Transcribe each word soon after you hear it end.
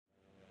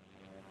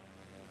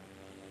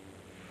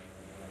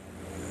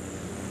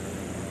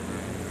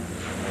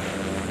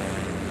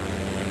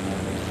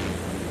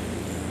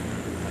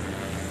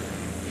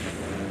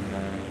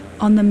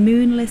On the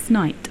moonless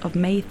night of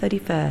May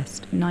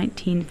 31st,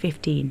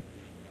 1915,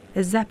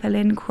 the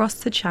Zeppelin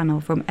crossed the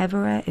Channel from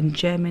Évora in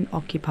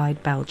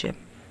German-occupied Belgium.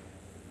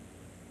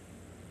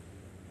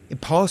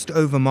 It passed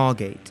over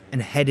Margate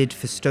and headed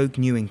for Stoke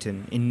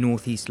Newington in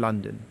northeast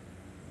London.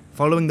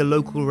 Following the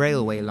local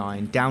railway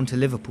line down to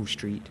Liverpool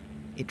Street,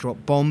 it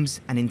dropped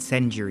bombs and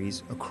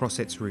incendiaries across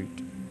its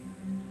route.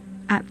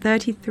 At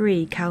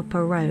 33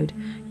 Cowper Road,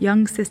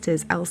 young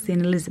sisters Elsie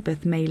and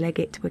Elizabeth May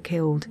Leggett were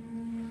killed.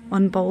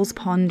 On Bowles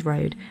Pond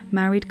Road,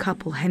 married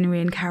couple Henry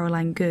and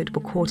Caroline Good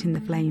were caught in the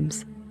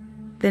flames.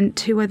 Then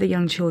two other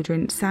young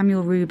children,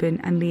 Samuel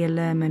Reuben and Leah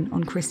Lerman,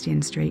 on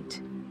Christian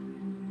Street.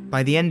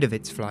 By the end of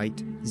its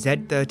flight,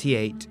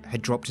 Z-38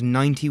 had dropped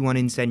 91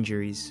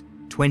 incendiaries,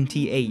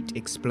 28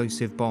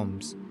 explosive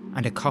bombs,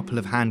 and a couple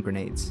of hand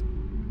grenades.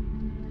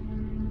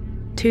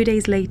 2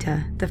 days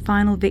later, the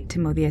final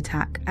victim of the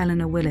attack,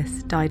 Eleanor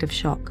Willis, died of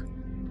shock.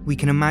 We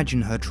can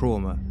imagine her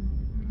trauma,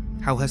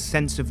 how her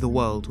sense of the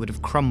world would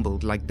have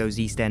crumbled like those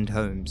East End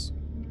homes.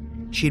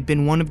 She had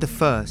been one of the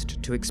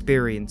first to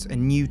experience a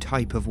new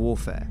type of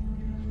warfare.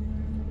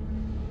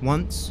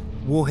 Once,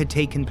 war had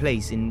taken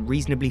place in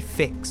reasonably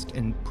fixed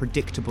and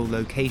predictable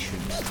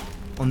locations,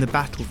 on the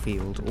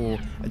battlefield or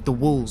at the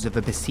walls of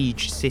a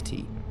besieged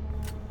city.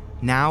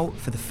 Now,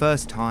 for the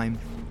first time,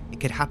 it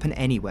could happen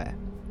anywhere,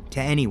 to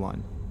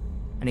anyone,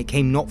 and it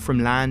came not from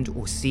land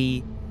or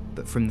sea,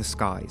 but from the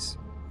skies.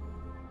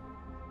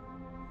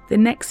 The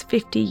next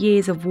 50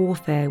 years of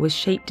warfare was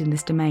shaped in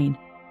this domain.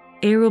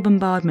 Aerial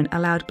bombardment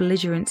allowed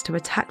belligerents to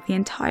attack the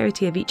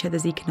entirety of each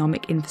other's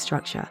economic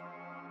infrastructure.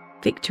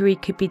 Victory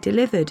could be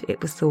delivered, it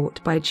was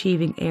thought, by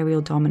achieving aerial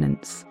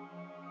dominance.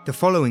 The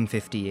following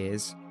 50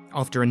 years,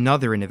 after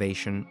another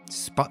innovation,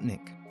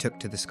 Sputnik took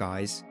to the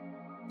skies,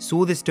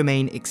 saw this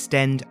domain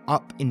extend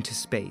up into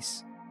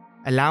space,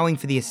 allowing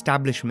for the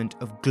establishment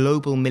of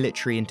global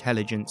military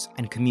intelligence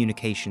and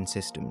communication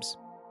systems.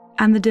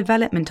 And the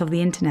development of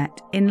the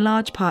internet, in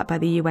large part by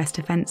the US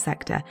defence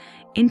sector,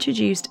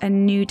 introduced a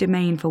new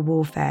domain for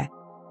warfare,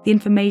 the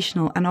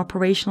informational and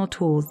operational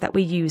tools that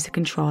we use to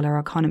control our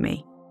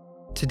economy.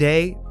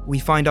 Today, we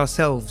find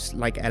ourselves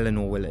like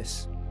Eleanor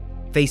Willis,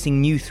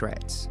 facing new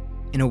threats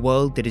in a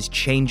world that is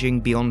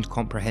changing beyond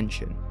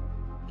comprehension.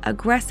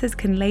 Aggressors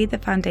can lay the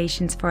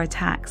foundations for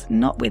attacks,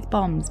 not with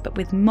bombs, but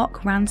with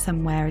mock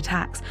ransomware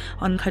attacks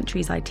on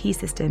countries' IT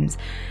systems.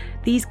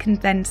 These can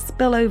then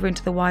spill over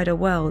into the wider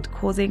world,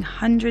 causing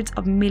hundreds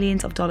of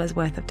millions of dollars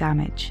worth of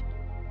damage.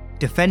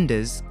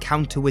 Defenders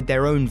counter with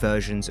their own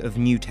versions of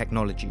new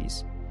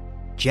technologies.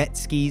 Jet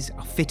skis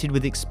are fitted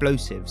with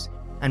explosives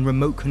and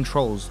remote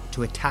controls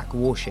to attack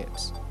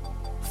warships.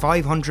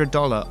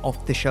 $500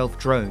 off-the-shelf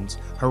drones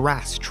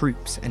harass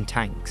troops and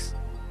tanks.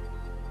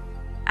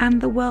 And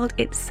the world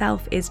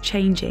itself is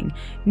changing.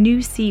 New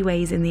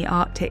seaways in the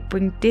Arctic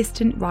bring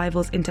distant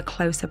rivals into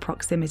closer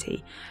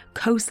proximity.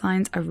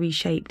 Coastlines are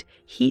reshaped.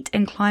 Heat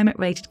and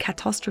climate-related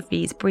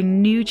catastrophes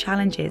bring new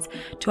challenges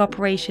to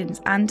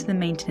operations and to the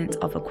maintenance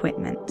of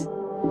equipment.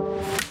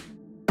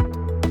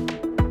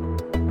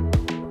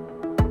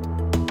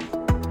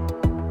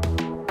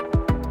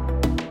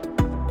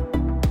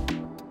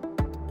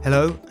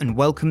 Hello and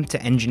welcome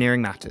to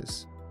Engineering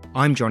Matters.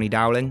 I'm Johnny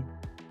Dowling.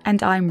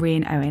 And I'm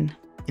Rian Owen.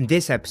 In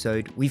this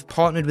episode, we've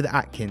partnered with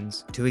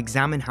Atkins to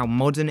examine how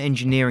modern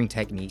engineering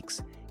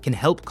techniques can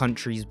help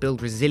countries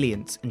build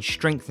resilience and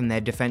strengthen their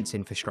defence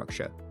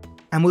infrastructure.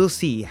 And we'll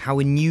see how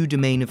a new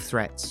domain of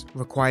threats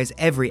requires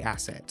every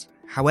asset,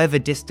 however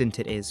distant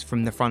it is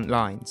from the front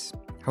lines,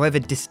 however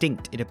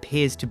distinct it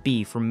appears to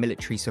be from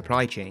military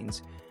supply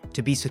chains,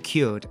 to be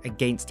secured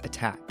against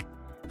attack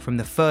from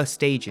the first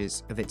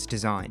stages of its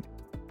design.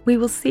 We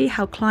will see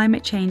how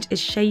climate change is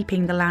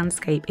shaping the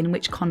landscape in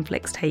which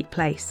conflicts take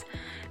place.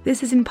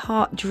 This is in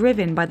part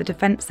driven by the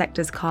defence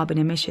sector's carbon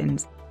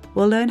emissions.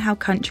 We'll learn how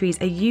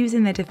countries are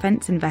using their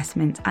defence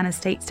investments and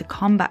estates to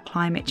combat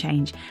climate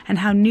change and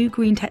how new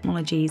green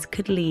technologies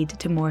could lead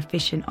to more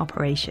efficient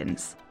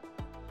operations.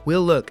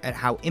 We'll look at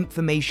how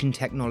information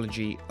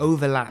technology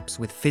overlaps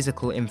with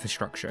physical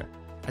infrastructure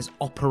as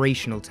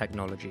operational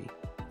technology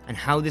and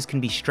how this can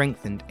be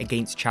strengthened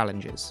against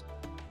challenges.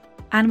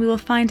 And we will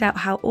find out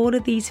how all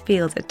of these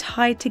fields are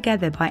tied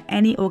together by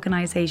any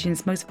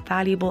organisation's most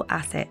valuable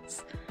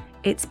assets,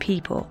 its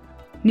people.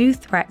 New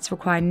threats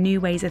require new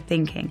ways of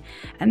thinking,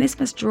 and this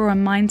must draw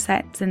on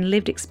mindsets and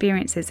lived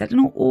experiences that do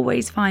not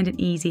always find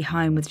an easy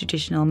home with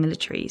traditional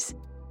militaries.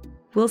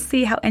 We'll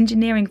see how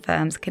engineering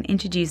firms can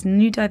introduce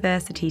new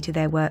diversity to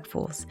their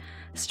workforce,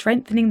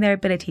 strengthening their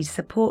ability to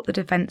support the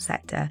defence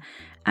sector,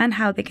 and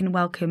how they can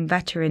welcome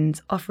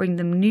veterans, offering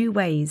them new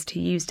ways to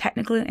use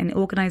technical and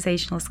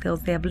organisational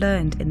skills they have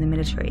learned in the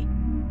military.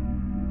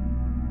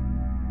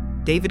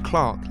 David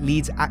Clark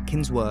leads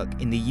Atkins'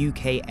 work in the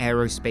UK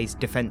aerospace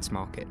defence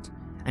market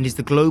and is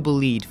the global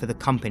lead for the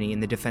company in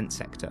the defence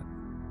sector.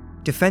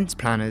 Defence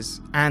planners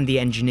and the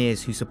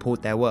engineers who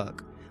support their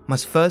work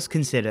must first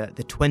consider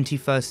the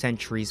 21st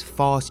century's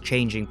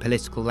fast-changing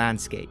political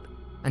landscape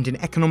and an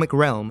economic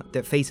realm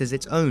that faces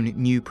its own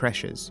new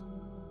pressures.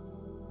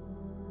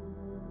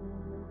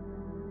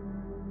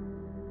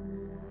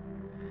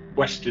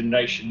 Western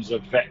nations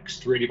are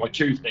vexed really by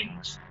two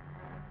things.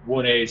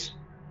 One is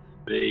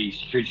the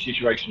security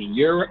situation in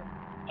Europe,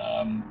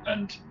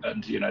 and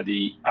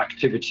the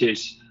activities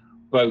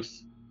both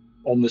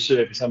on the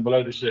surface and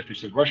below the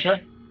surface of Russia,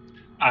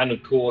 and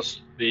of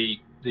course the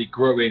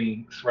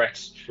growing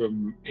threats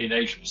in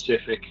Asia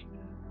Pacific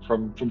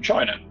from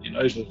China.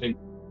 Those are the things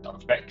that are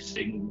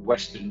affecting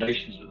Western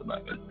nations at the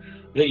moment.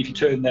 I think if you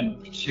turn then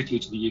particularly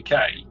to the UK,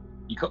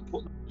 you got to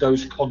put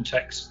those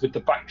contexts with the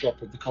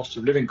backdrop of the cost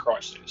of living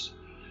crisis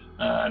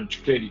and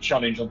clearly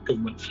challenge on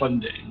government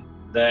funding,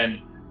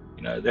 then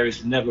there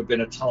has never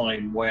been a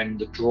time when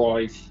the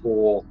drive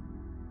for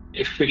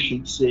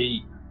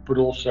efficiency but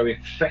also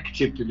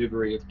effective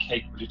delivery of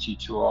capability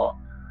to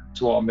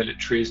our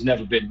military has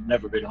never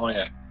been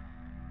higher.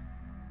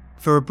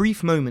 For a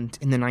brief moment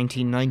in the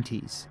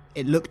 1990s,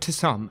 it looked to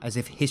some as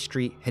if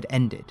history had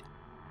ended.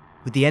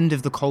 With the end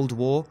of the Cold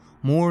War,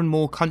 more and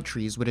more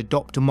countries would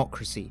adopt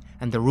democracy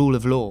and the rule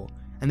of law,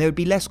 and there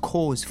would be less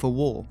cause for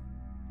war.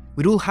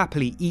 We'd all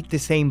happily eat the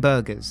same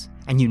burgers,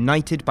 and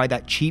united by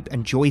that cheap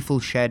and joyful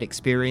shared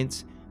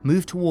experience,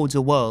 move towards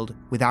a world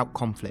without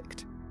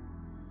conflict.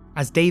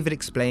 As David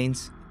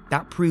explains,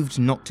 that proved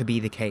not to be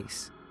the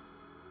case.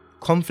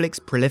 Conflicts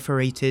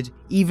proliferated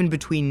even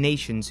between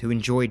nations who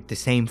enjoyed the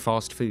same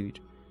fast food.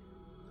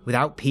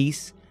 Without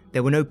peace,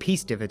 there were no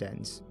peace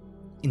dividends.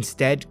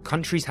 Instead,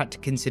 countries had to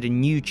consider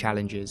new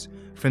challenges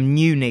from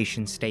new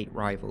nation-state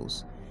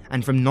rivals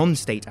and from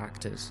non-state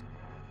actors,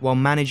 while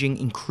managing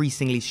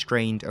increasingly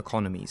strained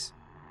economies.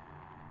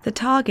 The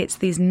targets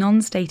of these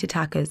non-state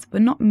attackers were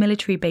not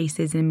military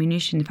bases and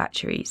munition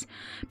factories,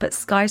 but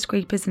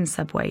skyscrapers and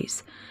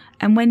subways.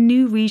 And when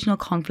new regional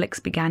conflicts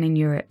began in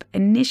Europe,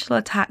 initial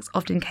attacks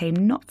often came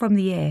not from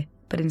the air,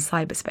 but in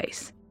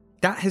cyberspace.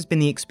 That has been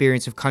the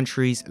experience of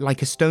countries like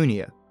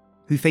Estonia,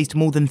 who faced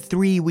more than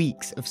 3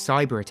 weeks of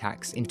cyber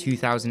attacks in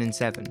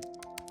 2007,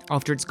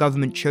 after its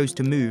government chose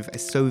to move a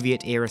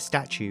Soviet-era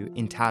statue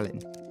in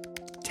Tallinn.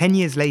 10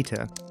 years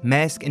later,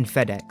 Maersk and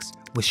FedEx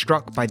were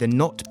struck by the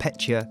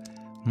NotPetya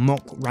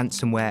mock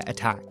ransomware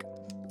attack,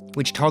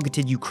 which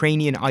targeted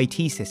Ukrainian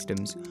IT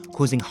systems,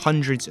 causing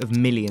hundreds of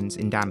millions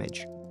in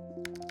damage.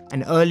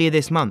 And earlier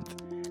this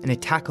month, an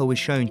attacker was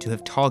shown to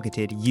have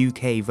targeted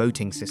UK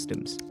voting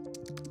systems.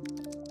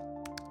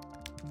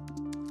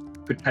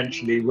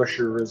 Potentially,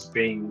 Russia has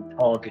been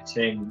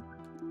targeting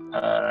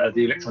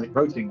the electronic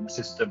voting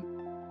system.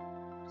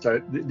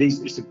 So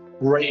it's a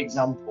great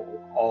example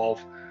of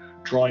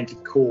trying to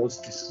cause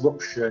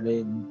disruption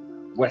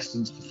in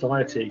Western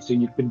society. So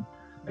you can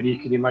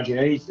imagine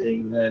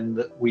anything then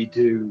that we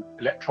do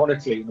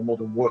electronically in the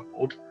modern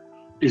world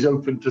is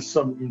open to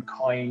some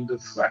kind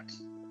of threat.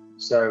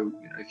 So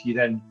if you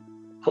then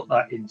put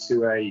that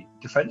into a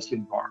defensive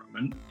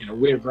environment,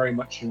 we're very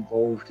much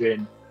involved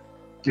in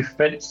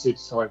defensive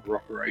cyber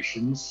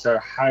operations. So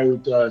how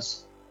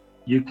does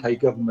UK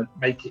government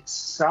make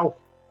itself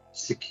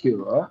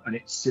secure and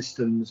its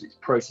systems, its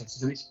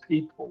processes and its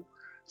people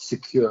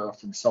secure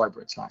from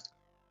cyber attack?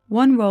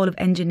 One role of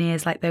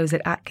engineers like those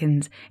at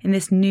Atkins in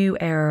this new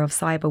era of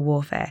cyber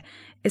warfare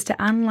is to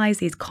analyse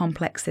these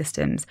complex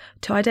systems,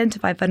 to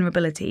identify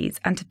vulnerabilities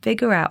and to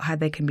figure out how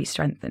they can be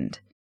strengthened.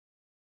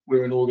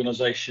 We're an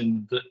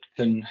organisation that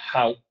can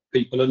help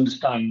people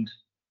understand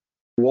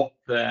what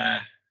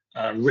their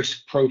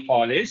risk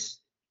profile is.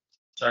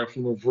 So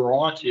from a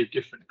variety of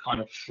different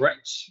kind of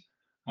threats,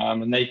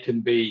 and they can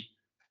be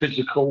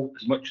physical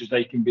as much as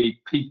they can be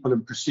people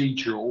and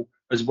procedural,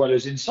 as well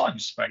as in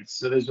cyberspace.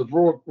 So there's a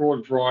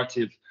broad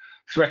variety of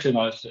threat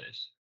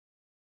analysis.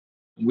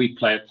 And we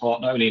play a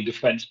part not only in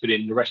defence, but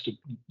in the rest of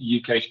the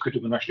UK's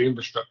critical national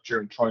infrastructure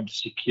and trying to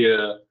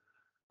secure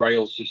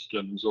rail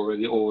systems or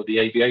the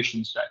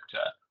aviation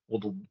sector or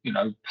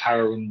the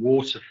power and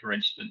water, for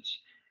instance.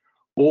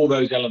 All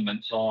those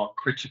elements are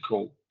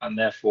critical, and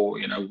therefore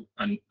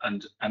and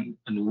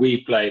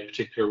we play a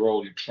particular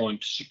role in trying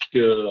to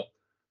secure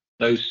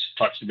those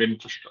types of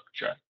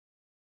infrastructure.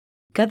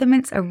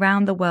 Governments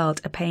around the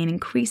world are paying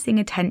increasing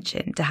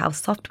attention to how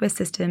software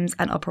systems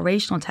and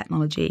operational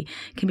technology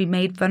can be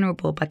made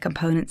vulnerable by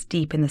components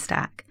deep in the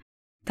stack.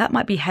 That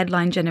might be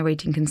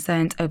headline-generating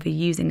concerns over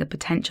using a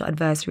potential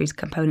adversary's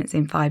components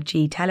in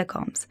 5G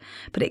telecoms,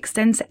 but it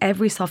extends to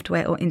every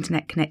software or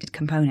internet-connected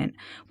component,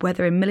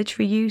 whether in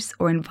military use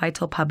or in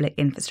vital public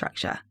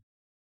infrastructure.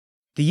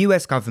 The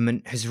US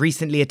government has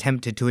recently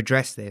attempted to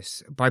address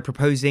this by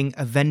proposing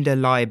a vendor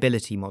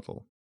liability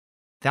model.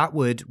 That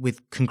would,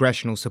 with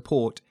congressional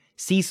support,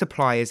 see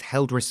suppliers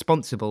held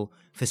responsible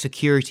for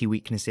security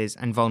weaknesses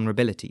and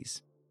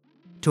vulnerabilities.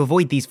 To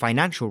avoid these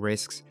financial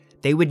risks,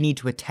 they would need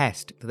to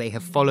attest that they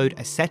have followed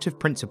a set of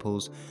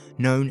principles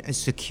known as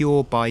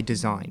secure by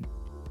design.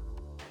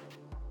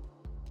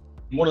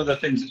 One of the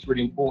things that's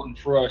really important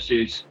for us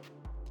is,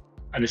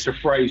 and it's a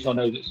phrase I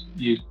know that's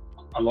used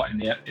a lot in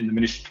the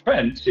Ministry of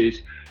Defence,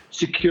 is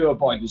secure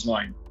by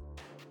design.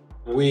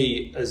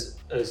 We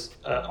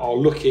are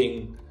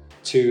looking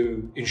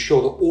to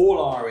ensure that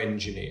all our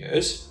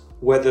engineers,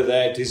 whether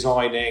they're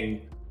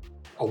designing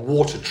a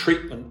water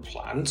treatment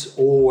plant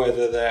or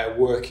whether they're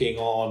working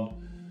on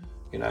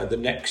the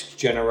next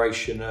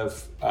generation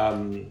of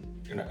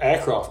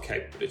aircraft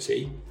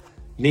capability,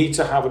 need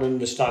to have an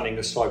understanding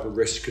of cyber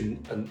risk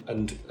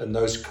and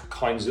those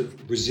kinds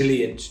of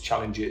resilience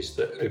challenges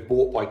that are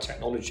brought by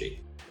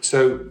technology.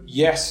 So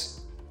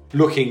yes,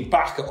 looking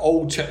back at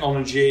old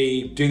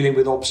technology, dealing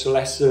with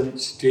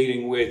obsolescence,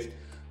 dealing with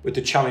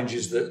the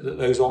challenges that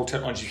those old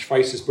technologies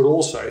face us, but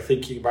also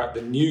thinking about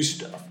the new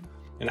stuff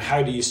and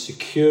how do you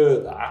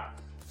secure that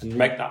and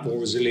make that more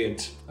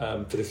resilient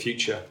for the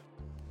future.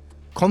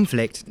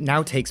 Conflict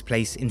now takes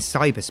place in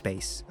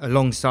cyberspace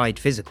alongside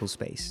physical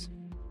space,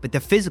 but the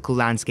physical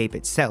landscape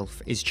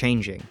itself is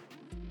changing.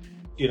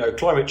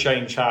 Climate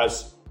change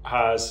has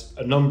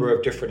a number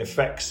of different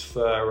effects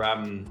for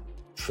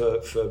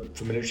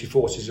military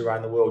forces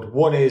around the world.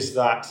 One is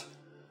that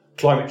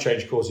climate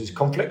change causes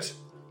conflict.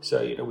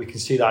 So, we can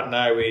see that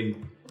now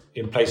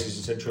in places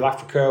in Central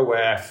Africa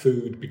where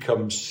food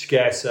becomes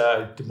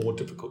scarcer, more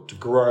difficult to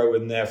grow,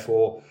 and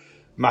therefore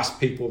mass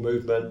people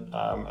movement,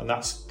 and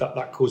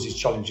that causes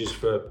challenges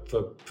for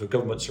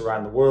governments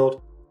around the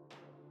world.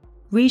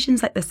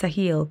 Regions like the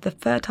Sahel, the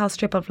fertile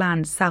strip of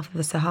land south of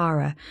the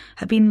Sahara,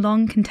 have been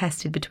long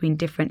contested between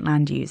different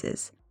land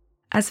users.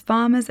 As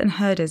farmers and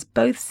herders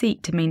both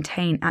seek to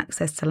maintain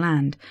access to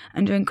land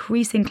under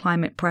increasing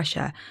climate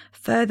pressure,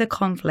 further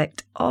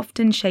conflict,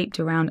 often shaped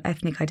around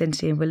ethnic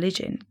identity and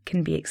religion,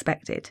 can be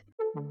expected.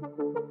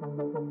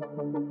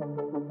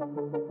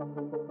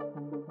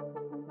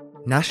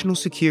 National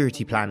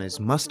security planners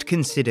must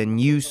consider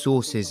new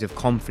sources of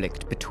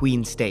conflict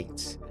between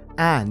states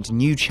and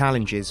new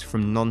challenges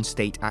from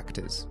non-state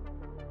actors.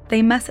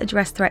 They must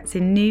address threats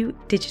in new,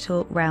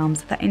 digital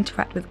realms that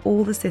interact with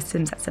all the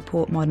systems that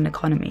support modern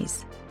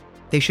economies.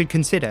 They should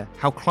consider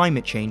how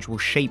climate change will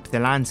shape the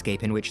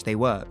landscape in which they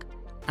work,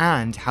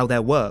 and how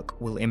their work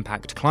will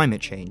impact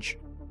climate change.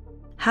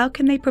 How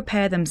can they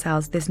prepare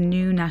themselves for this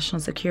new national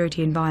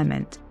security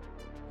environment?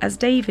 As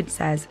David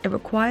says, it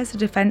requires the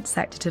defence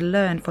sector to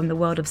learn from the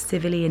world of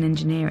civilian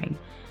engineering,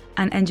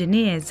 and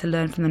engineers to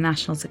learn from the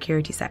national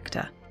security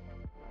sector.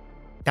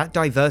 That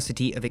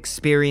diversity of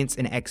experience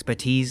and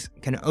expertise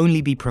can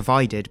only be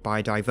provided by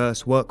a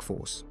diverse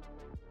workforce.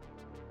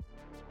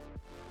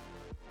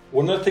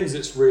 One of the things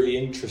that's really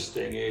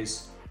interesting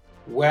is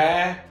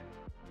where,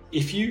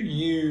 if you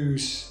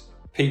use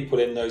people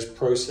in those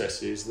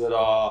processes that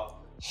are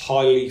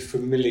highly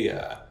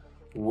familiar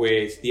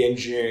with the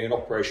engineering and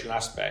operational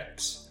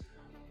aspects,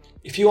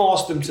 if you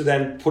ask them to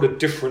then put a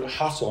different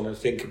hat on and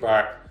think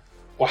about,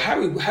 well, how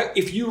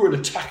if you were an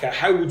attacker,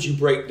 how would you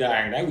break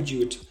down? How would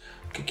you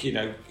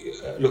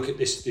look at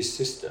this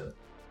system?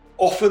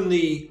 Often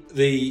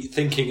the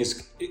thinking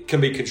can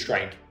be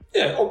constrained,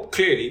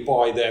 clearly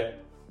by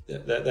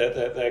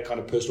their kind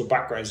of personal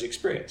backgrounds and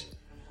experience.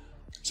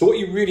 So what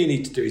you really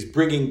need to do is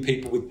bring in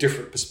people with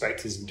different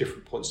perspectives and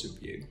different points of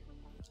view.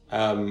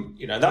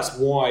 That's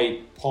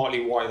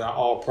partly why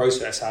our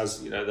process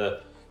has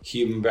the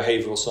human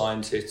behavioural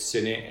scientists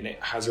in it, and it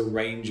has a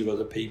range of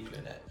other people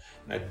in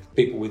it.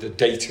 People with a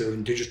data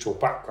and digital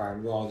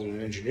background rather than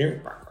an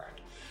engineering background.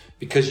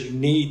 Because you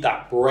need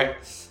that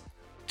breadth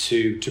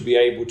to be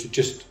able to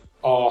just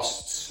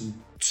ask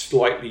some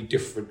slightly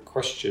different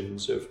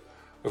questions of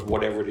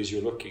whatever it is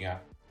you're looking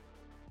at.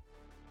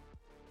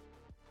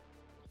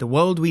 The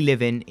world we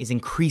live in is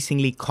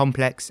increasingly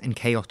complex and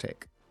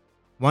chaotic.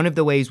 One of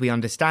the ways we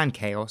understand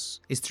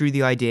chaos is through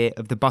the idea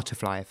of the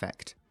butterfly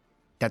effect,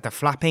 that the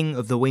flapping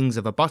of the wings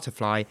of a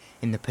butterfly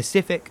in the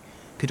Pacific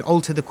could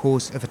alter the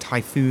course of a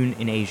typhoon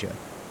in Asia.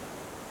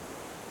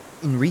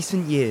 In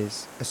recent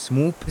years, a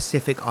small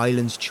Pacific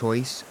island's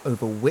choice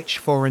over which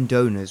foreign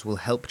donors will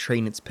help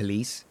train its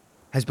police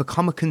has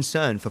become a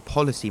concern for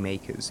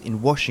policymakers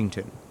in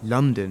Washington,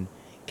 London,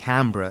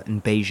 Canberra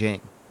and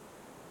Beijing.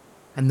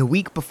 And the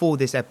week before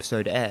this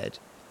episode aired,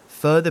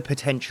 further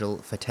potential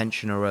for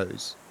tension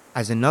arose,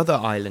 as another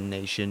island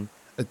nation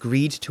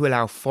agreed to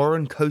allow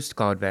foreign Coast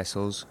Guard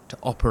vessels to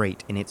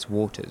operate in its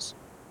waters.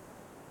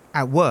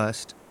 At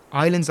worst,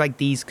 islands like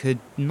these could,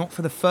 not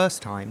for the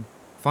first time,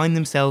 find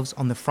themselves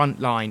on the front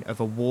line of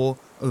a war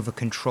over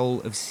control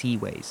of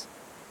seaways.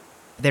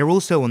 They're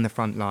also on the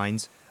front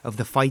lines of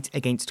the fight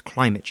against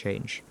climate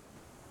change.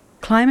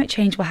 Climate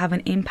change will have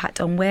an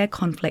impact on where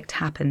conflict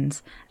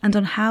happens and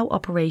on how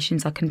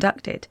operations are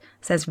conducted,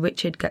 says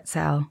Richard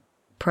Gutzel,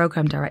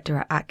 Programme Director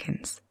at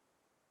Atkins.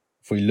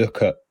 If we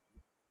look at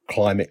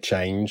climate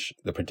change,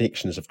 the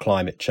predictions of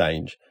climate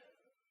change,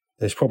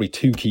 there's probably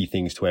two key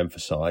things to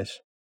emphasise.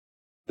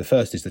 The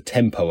first is the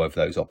tempo of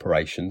those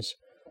operations.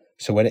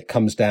 So when it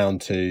comes down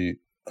to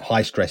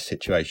high stress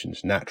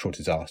situations, natural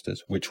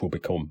disasters, which will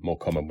become more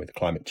common with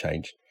climate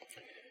change,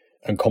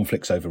 and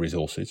conflicts over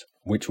resources,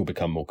 which will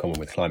become more common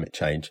with climate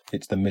change,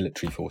 it's the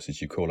military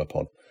forces you call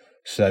upon.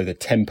 So the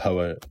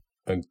tempo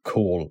and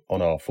call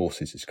on our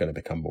forces is going to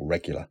become more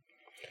regular.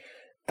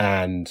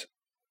 And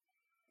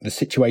the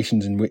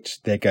situations in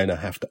which they're going to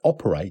have to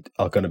operate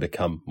are going to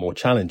become more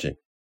challenging.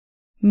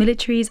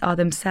 Militaries are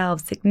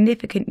themselves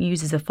significant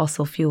users of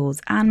fossil fuels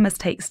and must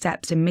take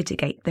steps to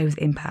mitigate those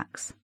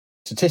impacts.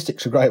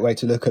 Statistics are a great way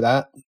to look at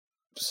that.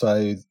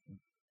 So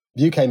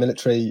The UK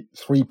military,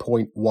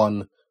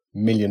 3.1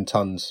 million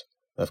tonnes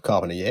of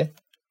carbon a year.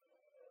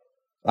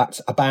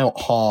 That's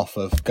about half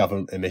of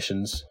government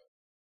emissions.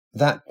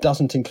 That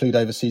doesn't include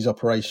overseas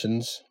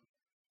operations.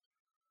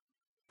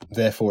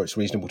 Therefore, it's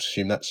reasonable to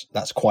assume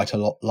that's quite a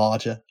lot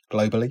larger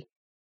globally.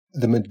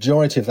 The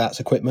majority of that's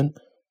equipment.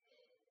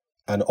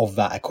 And of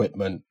that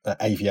equipment,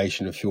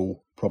 aviation and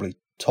fuel probably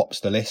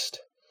tops the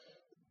list.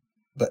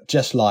 But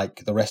just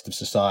like the rest of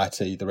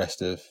society, the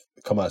rest of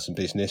commerce and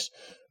business,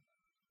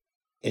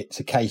 it's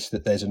a case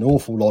that there's an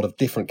awful lot of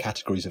different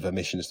categories of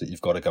emissions that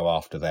you've got to go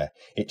after there.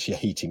 It's your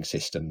heating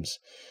systems.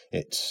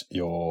 It's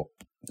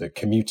the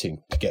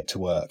commuting to get to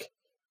work.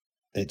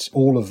 It's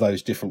all of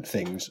those different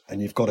things,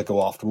 and you've got to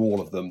go after all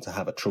of them to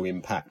have a true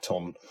impact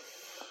on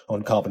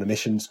carbon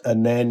emissions.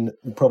 And then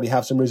you probably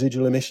have some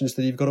residual emissions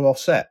that you've got to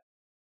offset.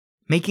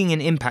 Making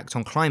an impact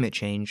on climate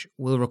change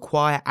will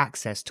require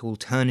access to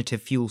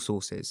alternative fuel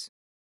sources.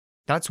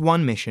 That's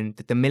one mission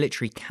that the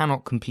military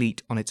cannot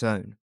complete on its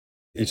own.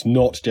 It's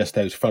not just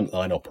those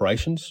frontline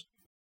operations.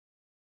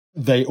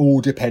 They all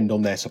depend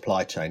on their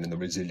supply chain and the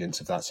resilience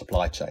of that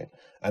supply chain.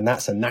 And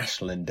that's a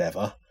national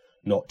endeavour,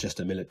 not just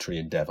a military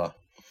endeavour.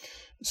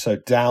 So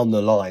down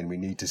the line, we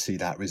need to see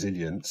that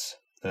resilience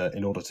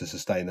in order to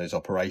sustain those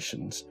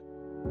operations.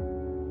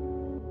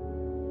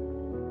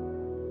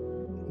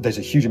 There's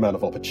a huge amount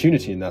of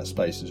opportunity in that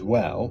space as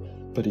well.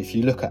 But if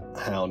you look at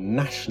how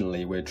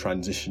nationally we're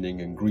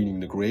transitioning and greening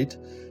the grid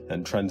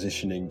and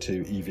transitioning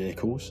to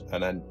e-vehicles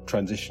and then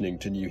transitioning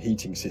to new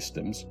heating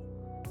systems,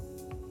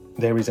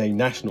 there is a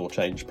national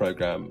change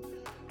programme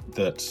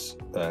that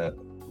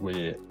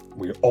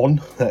we're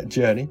on that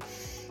journey,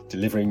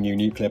 delivering new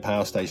nuclear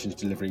power stations,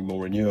 delivering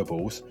more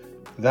renewables.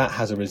 That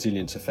has a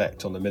resilience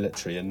effect on the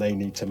military, and they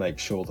need to make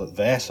sure that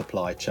their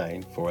supply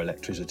chain for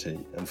electricity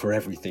and for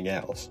everything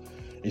else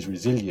is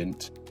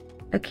resilient.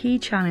 A key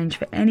challenge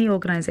for any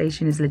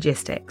organisation is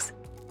logistics,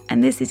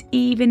 and this is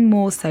even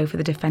more so for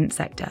the defence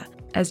sector,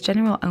 as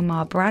General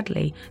Omar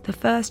Bradley, the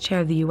first chair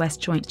of the US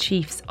Joint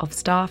Chiefs of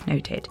Staff,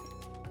 noted.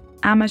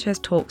 Amateurs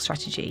talk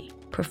strategy,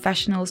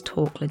 professionals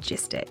talk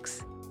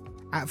logistics.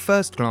 At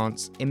first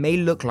glance, it may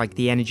look like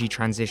the energy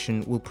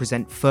transition will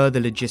present further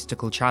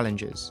logistical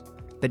challenges,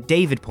 but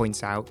David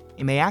points out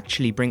it may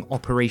actually bring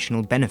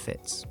operational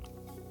benefits.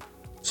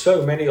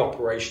 So many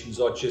operations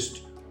are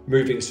just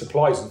moving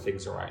supplies and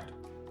things around.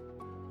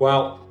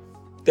 Well,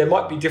 there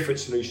might be different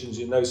solutions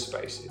in those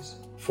spaces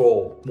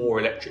for more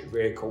electric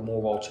vehicle,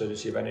 more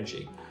alternative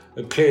energy.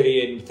 And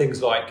clearly in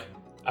things like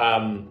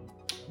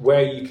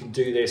where you can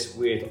do this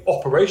with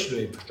operational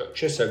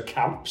infrastructure, so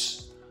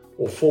camps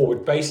or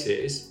forward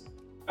bases,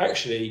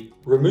 actually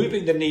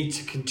removing the need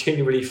to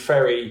continually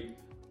ferry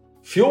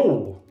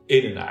fuel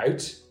in and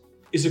out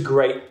is a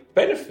great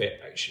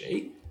benefit,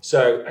 actually.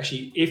 So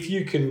actually, if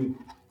you can,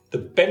 the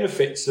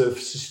benefits of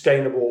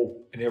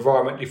sustainable and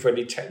environmentally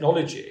friendly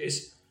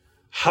technologies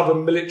have a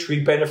military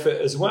benefit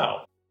as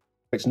well.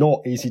 It's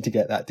not easy to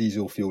get that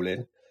diesel fuel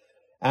in.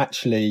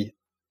 Actually,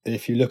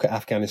 if you look at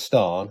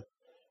Afghanistan,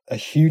 a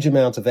huge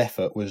amount of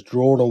effort was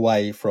drawn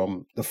away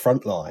from the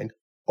front line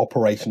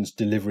operations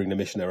delivering the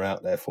mission they're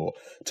out there for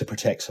to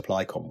protect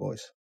supply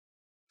convoys.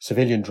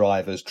 Civilian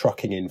drivers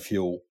trucking in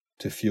fuel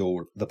to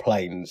fuel the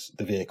planes,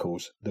 the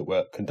vehicles that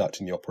were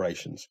conducting the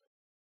operations.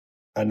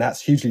 And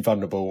that's hugely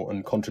vulnerable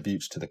and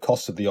contributes to the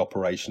costs of the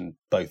operation,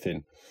 both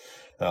in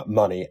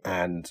money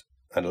and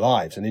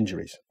lives and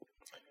injuries.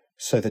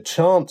 So the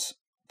chance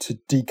to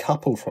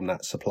decouple from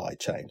that supply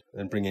chain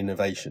and bring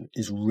innovation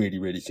is really,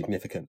 really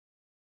significant.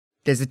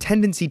 There's a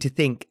tendency to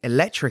think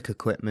electric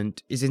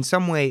equipment is in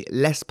some way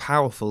less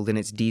powerful than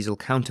its diesel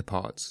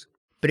counterparts,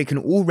 but it can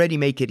already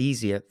make it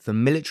easier for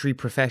military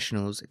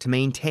professionals to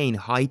maintain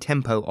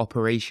high-tempo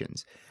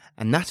operations,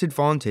 and that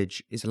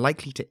advantage is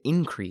likely to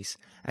increase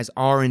as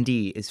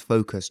R&D is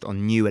focused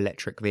on new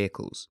electric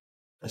vehicles.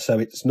 So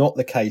it's not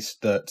the case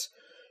that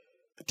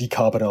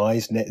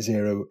decarbonised net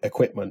zero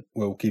equipment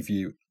will give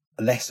you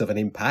less of an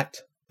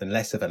impact and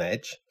less of an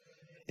edge.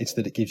 It's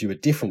that it gives you a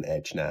different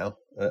edge now.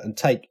 And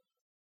take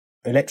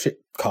electric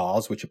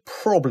cars, which are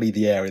probably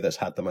the area that's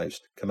had the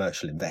most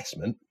commercial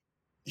investment.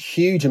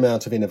 Huge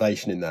amount of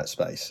innovation in that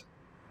space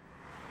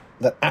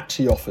that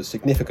actually offers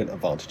significant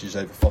advantages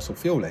over fossil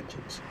fuel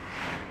engines.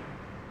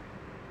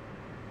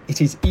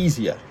 It is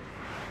easier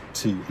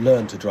to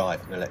learn to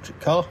drive an electric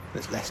car.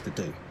 There's less to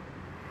do.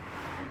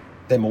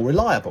 They're more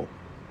reliable.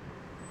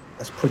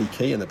 That's pretty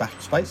key in the battle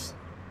space.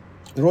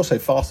 They're also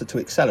faster to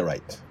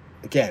accelerate.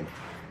 Again,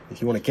 if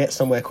you want to get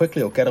somewhere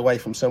quickly or get away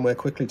from somewhere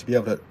quickly, to be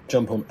able to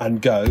jump on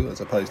and go as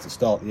opposed to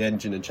start the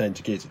engine and change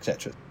the gears,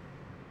 etc.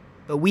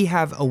 But we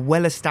have a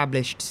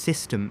well-established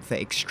system for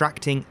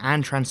extracting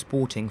and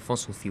transporting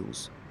fossil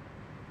fuels.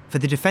 For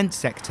the defence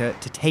sector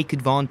to take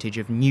advantage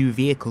of new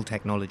vehicle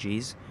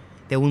technologies,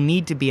 there will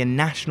need to be a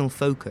national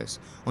focus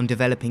on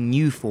developing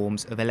new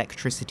forms of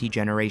electricity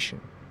generation.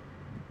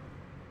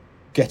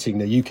 Getting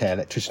the UK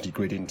electricity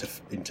grid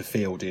into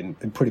field in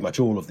pretty much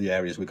all of the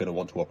areas we're going to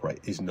want to operate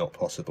is not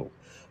possible.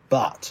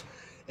 But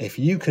if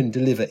you can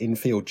deliver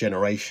in-field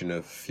generation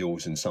of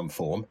fuels in some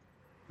form,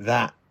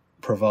 that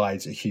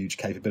provides a huge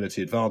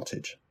capability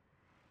advantage.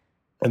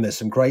 And there's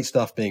some great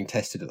stuff being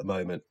tested at the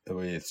moment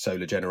with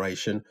solar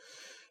generation.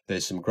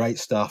 There's some great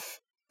stuff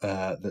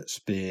that's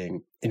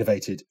being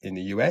innovated in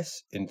the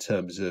US in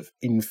terms of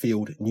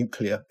in-field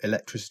nuclear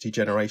electricity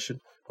generation,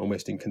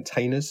 almost in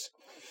containers.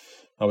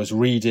 I was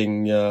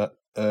reading a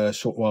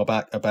short while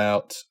back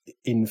about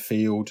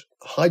in-field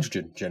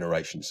hydrogen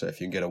generation. So if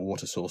you can get a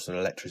water source and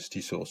an electricity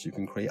source, you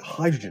can create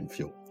hydrogen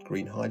fuel,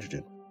 green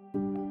hydrogen.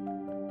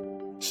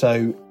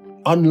 So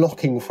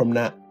unlocking from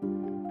that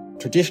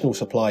traditional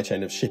supply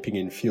chain of shipping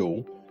in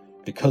fuel,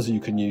 because you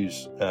can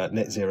use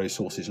net zero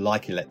sources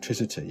like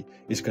electricity,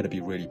 is going to be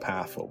really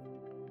powerful.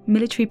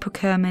 Military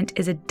procurement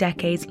is a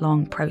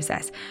decades-long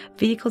process.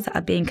 Vehicles that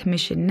are being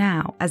commissioned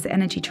now, as the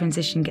energy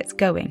transition gets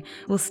going,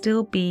 will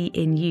still be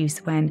in use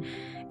when,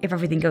 if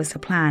everything goes to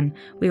plan,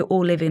 we are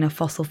all living in a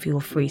fossil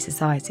fuel-free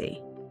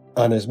society.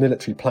 And as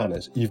military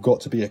planners, you've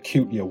got to be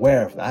acutely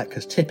aware of that,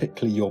 because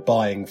typically you're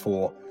buying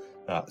for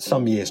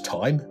some years'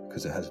 time,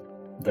 because it has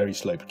very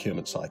slow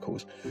procurement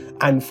cycles,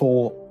 and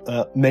for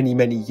many,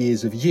 many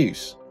years of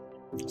use.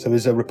 So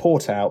there's a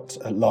report out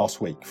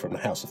last week from the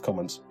House of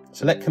Commons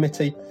Select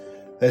Committee.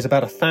 There's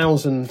about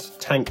 1,000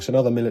 tanks and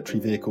other military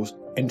vehicles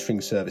entering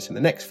service in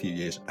the next few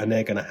years, and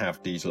they're going to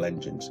have diesel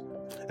engines.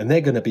 And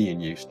they're going to be in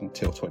use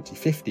until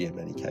 2050 in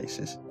many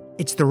cases.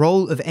 It's the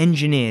role of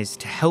engineers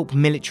to help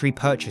military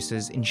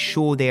purchasers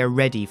ensure they are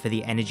ready for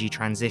the energy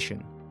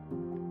transition.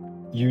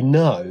 You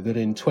know that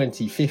in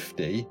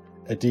 2050,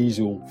 a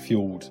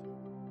diesel-fueled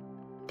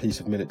piece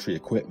of military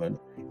equipment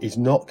is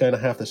not going to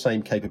have the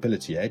same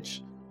capability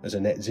edge as a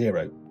net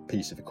zero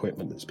piece of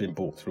equipment that's been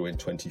bought through in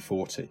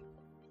 2040.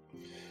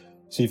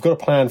 So you've got a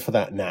plan for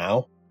that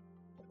now.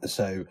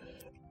 So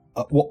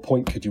at what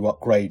point could you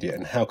upgrade it,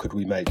 and how could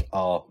we make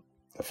our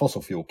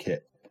fossil fuel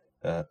kit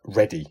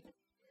ready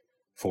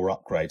for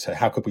upgrade? So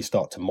how could we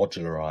start to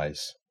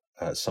modularize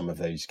some of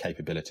those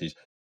capabilities?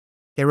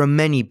 There are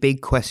many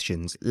big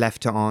questions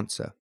left to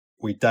answer.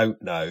 We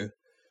don't know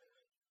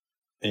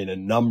in a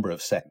number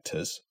of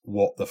sectors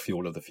what the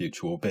fuel of the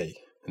future will be.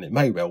 And it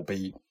may well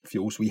be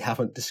fuels we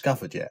haven't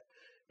discovered yet.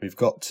 We've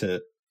got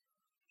to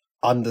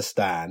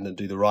understand and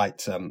do the right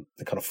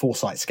the kind of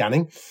foresight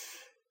scanning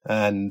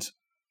and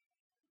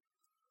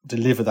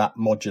deliver that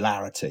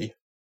modularity.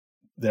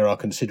 There are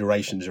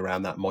considerations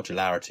around that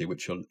modularity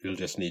which you'll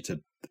just need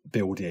to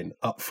build in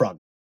up front.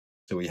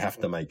 So we have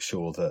to make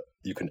sure that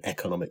you can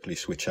economically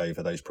switch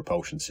over those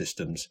propulsion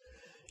systems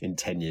in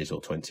 10 years or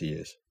 20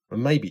 years,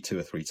 and maybe 2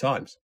 or 3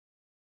 times.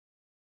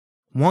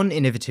 One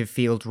innovative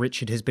field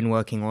Richard has been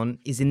working on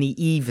is in the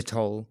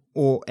eVTOL,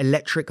 or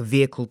electric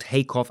vehicle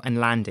takeoff and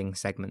landing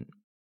segment.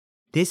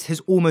 This has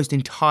almost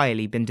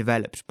entirely been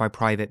developed by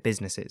private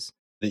businesses.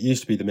 It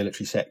used to be the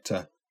military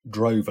sector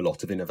drove a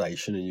lot of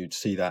innovation, and you'd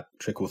see that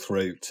trickle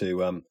through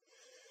to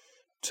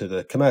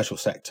the commercial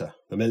sector,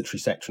 the military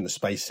sector and the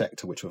space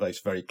sector, which were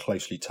both very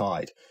closely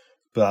tied.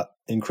 But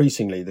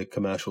increasingly, the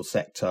commercial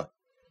sector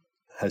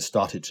has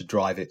started to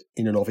drive it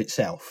in and of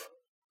itself.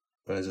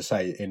 As I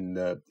say, in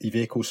the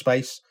e-vehicle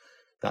space,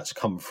 that's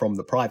come from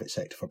the private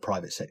sector for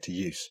private sector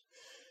use.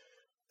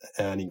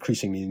 And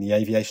increasingly in the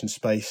aviation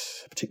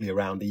space, particularly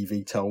around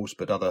eVTOLs,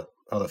 but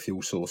other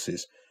fuel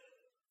sources,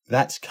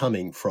 that's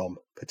coming from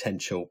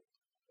potential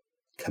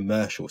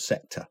commercial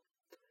sector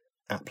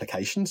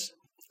applications.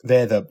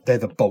 They're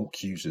the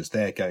bulk users.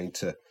 They're going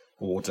to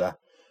order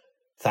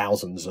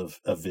thousands of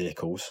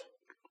vehicles,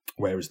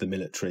 whereas the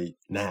military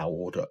now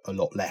order a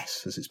lot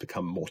less as it's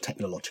become more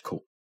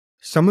technological.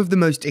 Some of the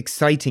most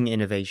exciting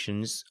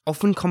innovations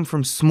often come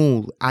from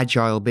small,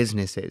 agile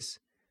businesses,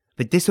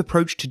 but this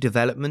approach to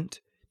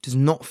development does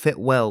not fit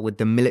well with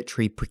the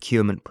military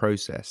procurement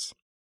process.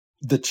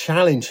 The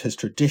challenge has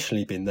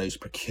traditionally been those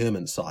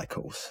procurement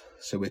cycles.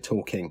 So we're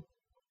talking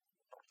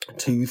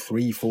 2,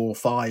 3, 4,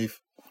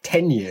 5,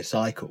 10-year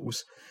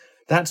cycles.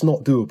 That's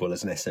not doable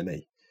as an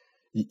SME.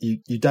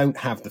 You don't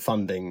have the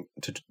funding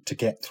to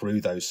get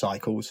through those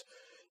cycles.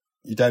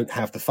 You don't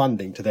have the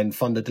funding to then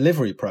fund a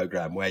delivery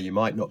program where you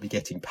might not be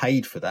getting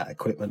paid for that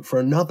equipment for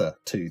another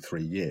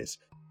 2-3 years.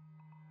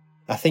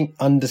 I think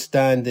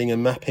understanding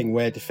and mapping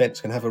where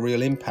defence can have a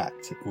real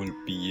impact will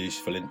be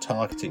useful in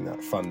targeting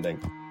that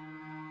funding.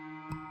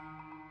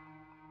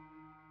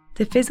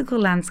 The physical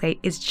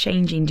landscape is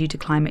changing due to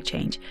climate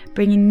change,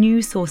 bringing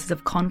new sources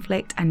of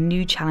conflict and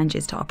new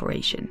challenges to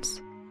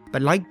operations.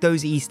 But like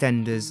those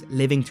EastEnders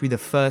living through the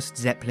first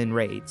Zeppelin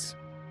raids,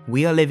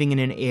 we are living in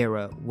an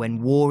era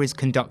when war is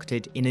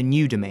conducted in a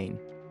new domain,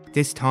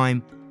 this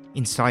time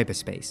in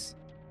cyberspace.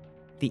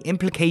 The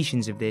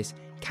implications of this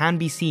can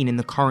be seen in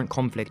the current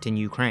conflict in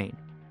Ukraine,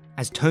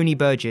 as Tony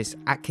Burgess,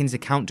 Atkins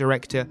Account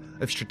Director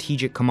of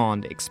Strategic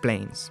Command,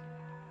 explains.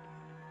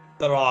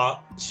 There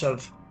are sort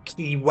of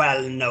key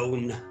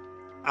well-known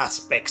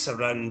aspects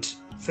around,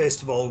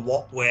 first of all,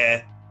 what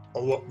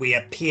we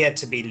appear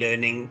to be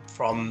learning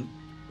from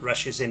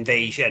Russia's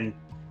invasion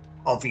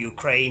of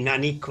Ukraine,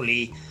 and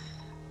equally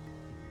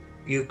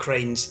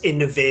Ukraine's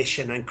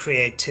innovation and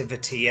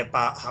creativity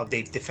about how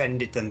they've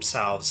defended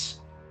themselves.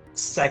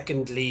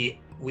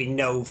 Secondly, we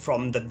know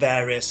from the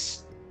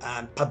various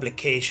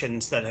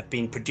publications that have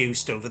been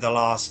produced over the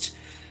last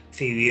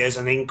few years,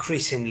 and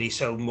increasingly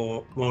so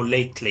more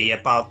lately,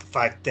 about the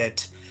fact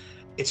that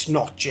it's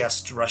not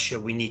just Russia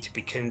we need to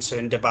be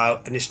concerned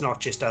about, and it's not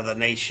just other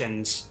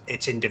nations,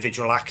 it's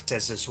individual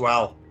actors as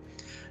well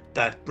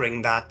that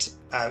bring that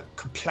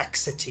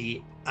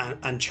complexity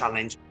and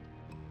challenge.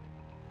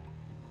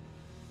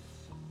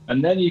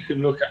 And then you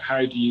can look at how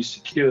do you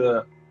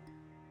secure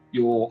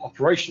your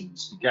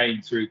operations,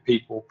 again through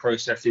people,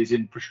 processes,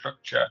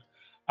 infrastructure,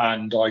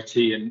 and IT,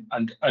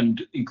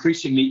 and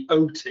increasingly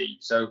OT.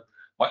 So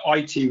by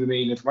IT we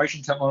mean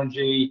information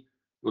technology,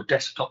 your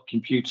desktop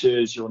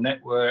computers, your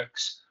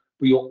networks.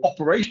 But your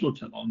operational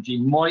technology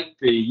might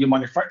be your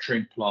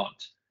manufacturing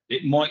plant.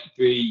 It might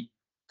be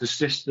the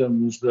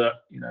systems that,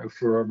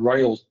 for a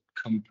rail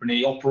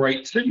company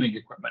operate signaling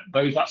equipment.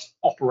 That's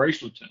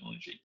operational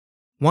technology.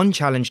 One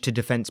challenge to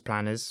defence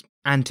planners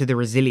and to the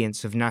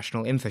resilience of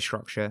national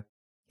infrastructure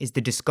is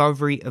the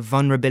discovery of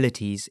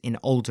vulnerabilities in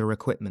older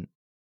equipment.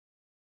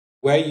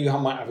 Where you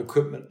might have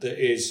equipment that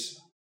is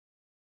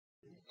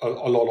a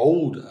lot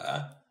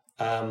older,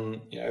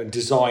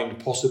 designed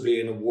possibly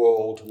in a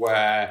world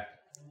where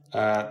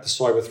the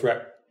cyber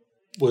threat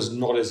was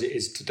not as it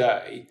is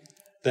today,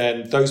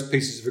 then those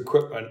pieces of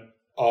equipment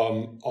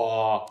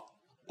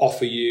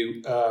offer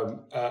you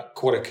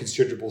quite a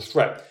considerable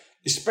threat,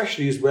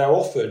 especially as we're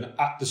often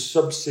at the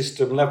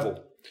subsystem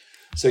level.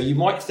 So you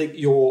might think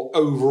your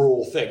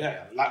overall thing,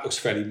 that looks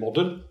fairly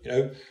modern.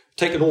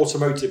 Take an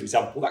automotive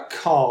example, that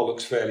car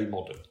looks fairly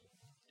modern.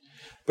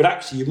 But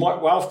actually you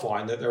might well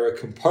find that there are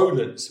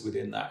components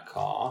within that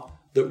car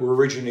that were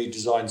originally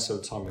designed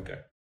some time ago.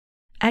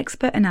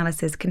 Expert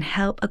analysis can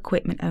help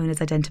equipment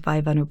owners identify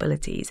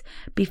vulnerabilities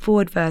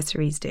before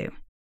adversaries do.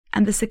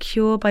 And the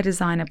secure by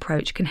design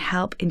approach can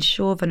help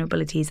ensure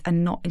vulnerabilities are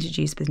not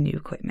introduced with new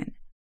equipment.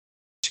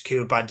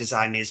 Secure by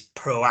design is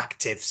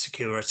proactive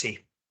security,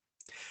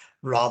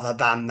 rather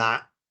than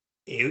that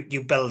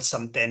you build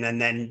something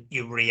and then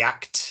you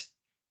react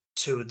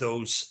to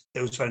those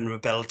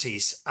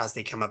vulnerabilities as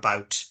they come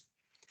about.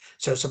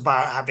 So it's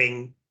about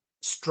having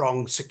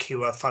strong,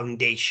 secure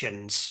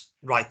foundations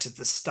right at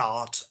the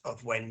start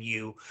of when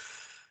you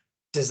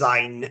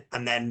design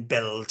and then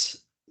build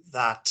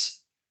that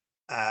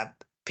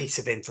piece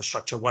of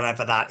infrastructure,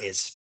 whatever that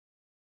is.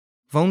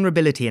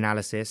 Vulnerability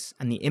analysis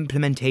and the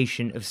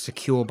implementation of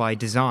secure by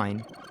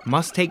design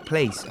must take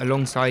place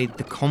alongside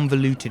the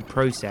convoluted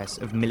process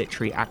of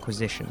military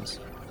acquisitions.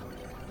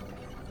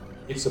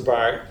 It's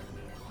about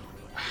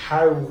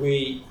how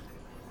we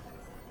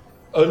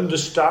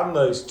understand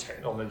those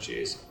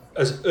technologies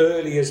as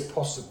early as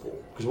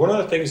possible. Because one of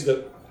the things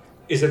that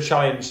is a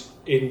challenge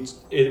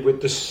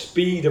with the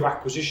speed of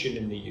acquisition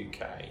in the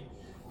UK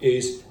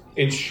is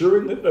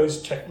ensuring that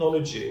those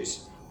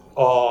technologies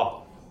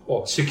are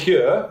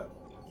secure.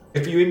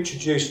 If you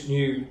introduce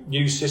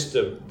new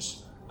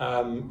systems,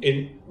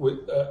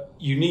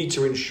 you need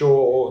to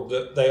ensure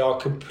that they are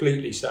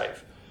completely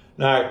safe.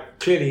 Now,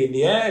 clearly in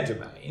the air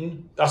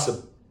domain, that's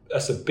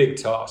a big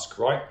task,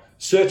 right?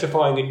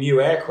 Certifying a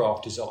new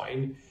aircraft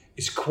design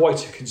is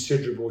quite a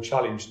considerable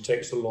challenge and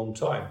takes a long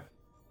time.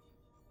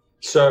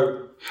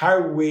 So how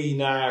we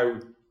now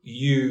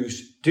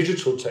use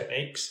digital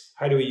techniques,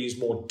 how do we use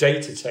more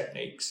data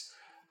techniques,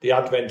 the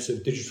advent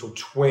of digital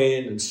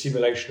twin and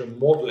simulation and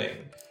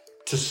modelling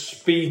to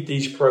speed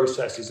these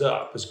processes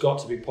up has got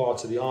to be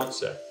part of the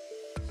answer.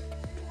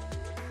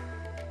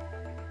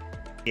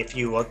 If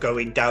you are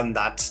going down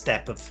that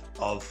step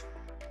of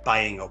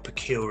buying or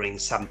procuring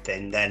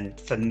something, then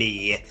for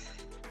me,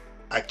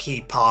 a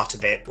key part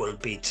of it will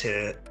be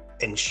to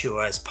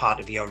ensure as part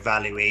of your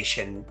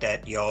evaluation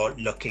that you're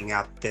looking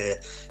at the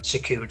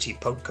security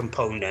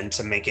components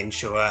and making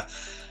sure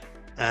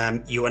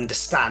you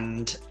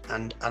understand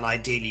and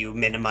ideally you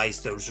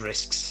minimize those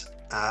risks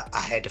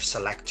ahead of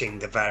selecting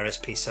the various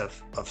piece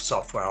of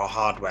software or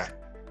hardware.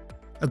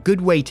 A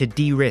good way to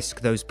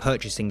de-risk those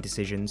purchasing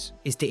decisions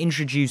is to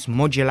introduce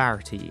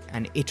modularity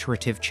and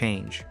iterative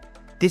change.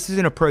 This is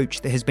an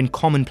approach that has been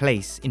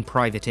commonplace in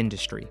private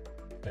industry.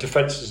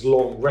 Defence has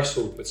long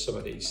wrestled with some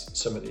of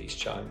these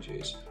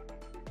challenges.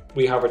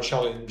 We have a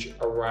challenge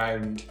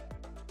around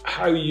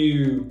how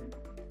you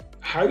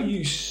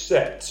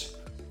set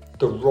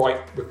the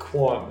right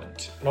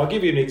requirement. And I'll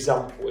give you an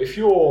example. If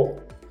you're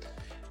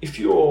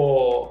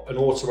an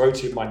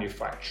automotive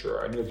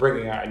manufacturer and you're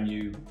bringing out a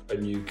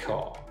new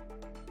car,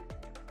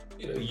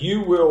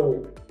 you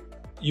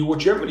will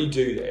generally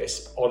do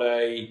this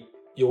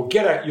you'll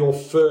get out your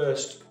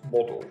first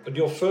model, and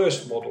your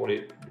first model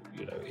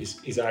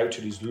is out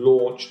and is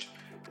launched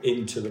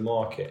into the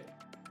market.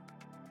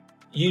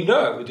 You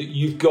know that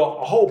you've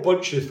got a whole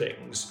bunch of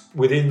things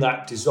within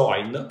that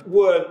design that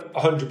weren't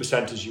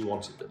 100% as you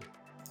wanted them.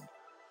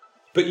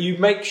 But you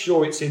make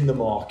sure it's in the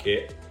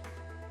market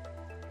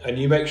and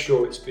you make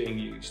sure it's being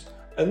used.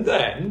 And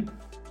then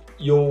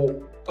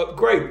you'll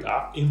upgrade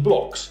that in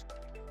blocks.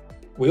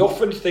 We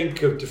often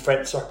think of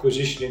defence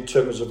acquisition in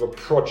terms of a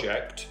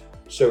project,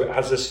 so it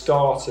has a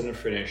start and a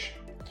finish.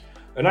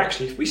 And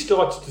actually, if we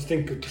started to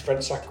think of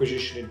defence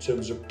acquisition in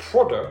terms of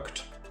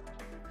product,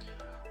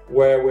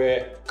 where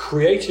we're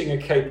creating a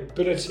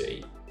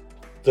capability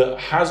that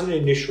has an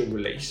initial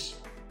release,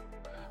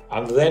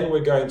 and then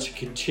we're going to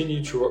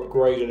continue to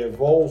upgrade and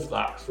evolve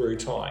that through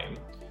time.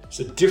 It's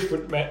a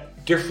different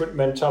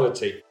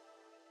mentality.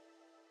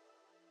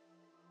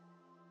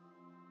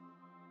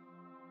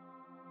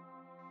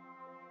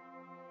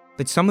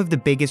 But some of the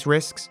biggest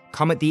risks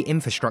come at the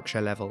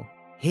infrastructure level.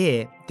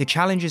 Here, the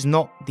challenge is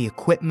not the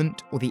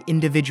equipment or the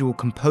individual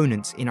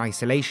components in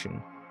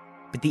isolation,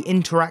 but the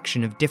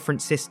interaction of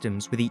different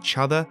systems with each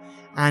other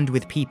and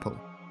with people.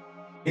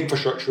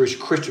 Infrastructure is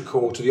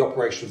critical to the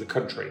operation of the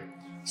country.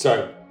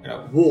 So,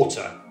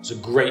 water is a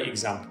great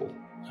example.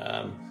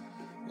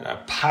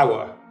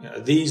 Power,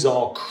 these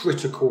are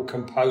critical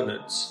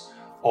components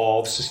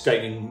of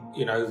sustaining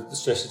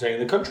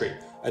the country,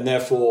 and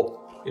therefore,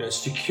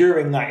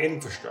 securing that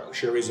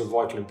infrastructure is of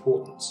vital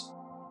importance.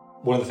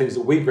 One of the things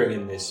that we bring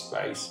in this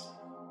space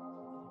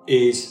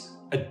is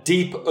a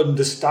deep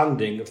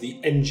understanding of the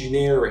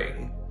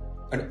engineering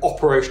and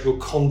operational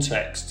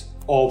context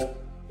of,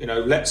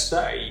 let's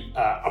say,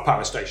 a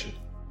power station.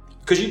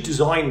 Because you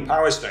design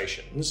power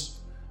stations,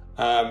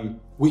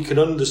 we can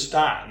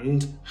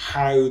understand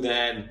how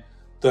then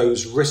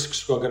those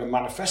risks are going to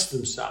manifest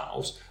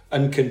themselves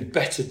and can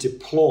better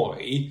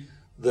deploy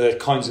the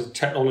kinds of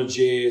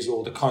technologies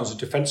or the kinds of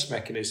defence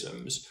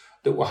mechanisms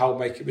that will help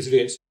make it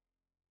resilient.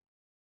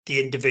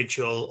 The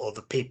individual or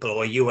the people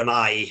or you and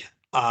I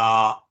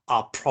are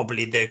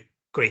probably the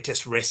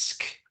greatest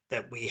risk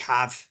that we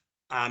have.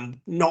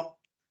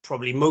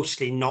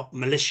 Mostly not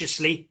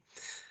maliciously,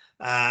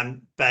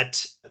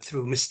 but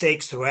through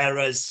mistakes, through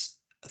errors,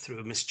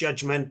 through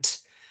misjudgment,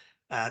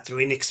 through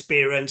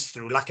inexperience,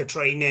 through lack of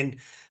training.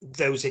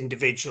 Those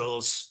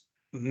individuals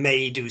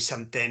may do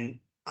something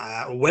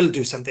or will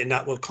do something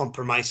that will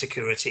compromise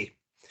security.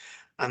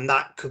 And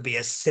that could be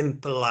as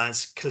simple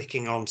as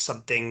clicking on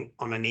something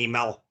on an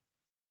email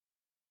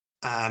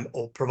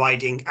or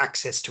providing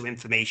access to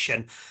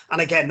information.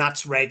 And again,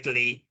 that's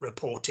readily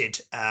reported.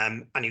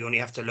 And you only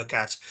have to look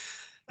at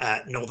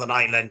Northern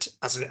Ireland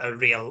as a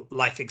real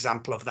life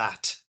example of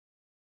that.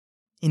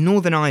 In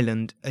Northern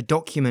Ireland, a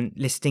document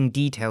listing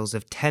details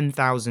of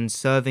 10,000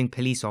 serving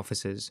police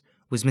officers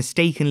was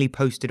mistakenly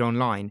posted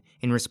online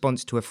in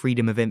response to a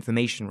Freedom of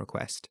Information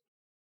request.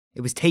 It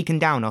was taken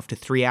down after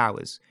 3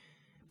 hours,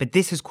 but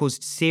this has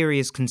caused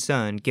serious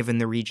concern given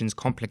the region's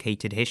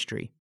complicated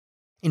history.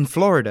 In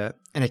Florida,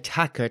 an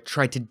attacker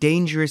tried to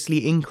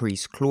dangerously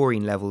increase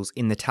chlorine levels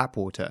in the tap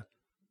water.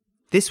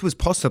 This was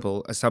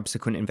possible, a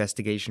subsequent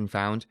investigation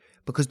found,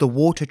 because the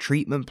water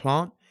treatment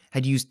plant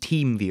had used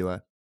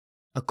TeamViewer,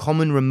 a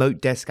common remote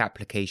desk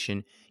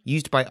application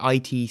used by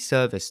IT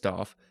service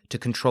staff to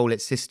control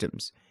its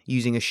systems,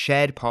 using a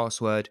shared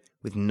password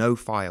with no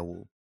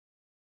firewall.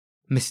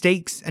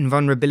 Mistakes and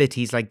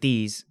vulnerabilities like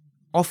these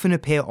often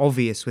appear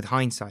obvious with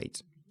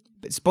hindsight,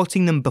 but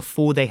spotting them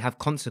before they have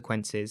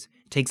consequences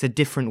takes a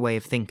different way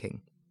of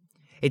thinking.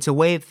 It's a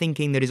way of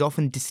thinking that is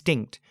often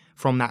distinct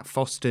from that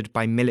fostered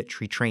by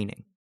military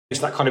training.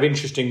 It's that kind of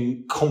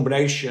interesting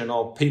combination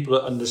of people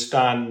that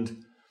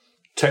understand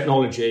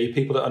technology,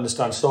 people that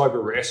understand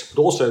cyber risk,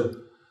 but also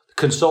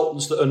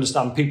consultants that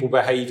understand people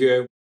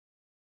behaviour.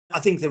 I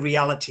think the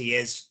reality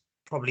is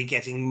probably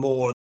getting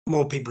more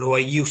people who are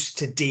used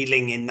to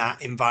dealing in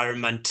that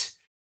environment,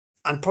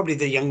 and probably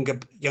the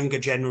younger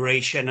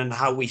generation, and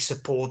how we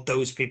support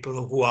those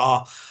people who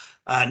are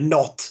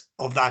not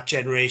of that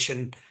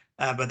generation,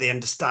 but they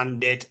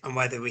understand it, and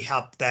whether we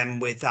help them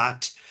with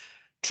that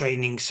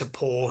training,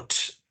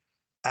 support,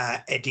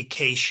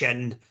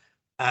 education,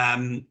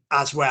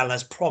 as well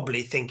as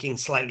probably thinking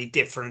slightly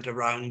different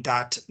around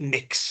that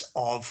mix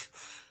of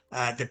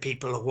the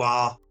people who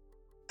are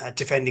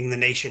defending the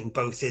nation,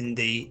 both in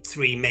the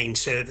three main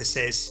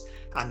services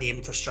and the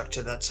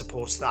infrastructure that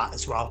supports that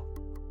as well.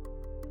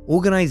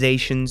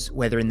 Organisations,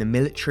 whether in the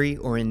military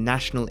or in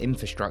national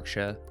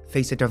infrastructure,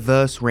 face a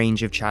diverse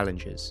range of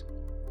challenges.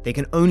 They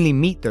can only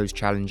meet those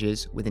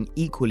challenges with an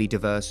equally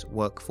diverse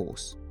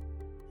workforce.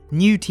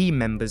 New team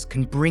members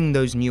can bring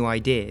those new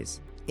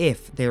ideas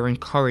if they are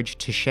encouraged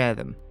to share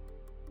them.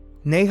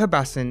 Neha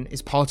Bassan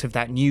is part of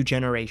that new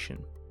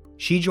generation.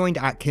 She joined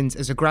Atkins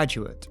as a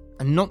graduate,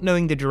 and not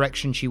knowing the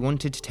direction she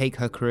wanted to take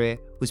her career,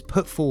 was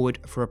put forward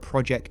for a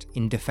project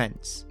in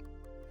defence.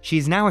 She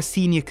is now a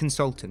senior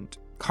consultant,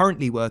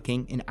 currently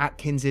working in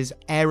Atkins's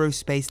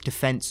Aerospace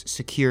Defence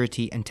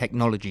Security and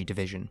Technology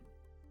division.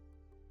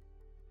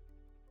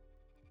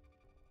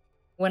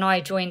 When I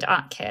joined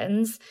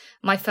Atkins,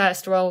 my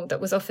first role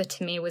that was offered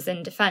to me was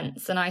in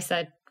defence, and I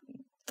said,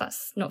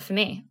 that's not for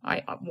me.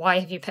 Why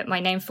have you put my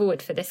name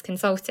forward for this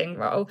consulting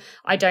role?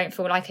 I don't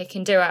feel like I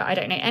can do it. I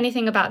don't know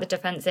anything about the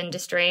defence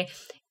industry.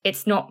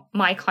 It's not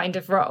my kind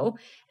of role.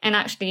 And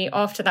actually,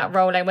 after that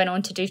role, I went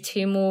on to do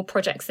 2 more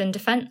projects in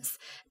defence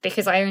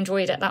because I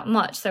enjoyed it that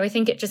much. So I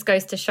think it just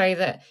goes to show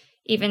that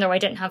even though I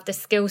didn't have the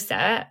skill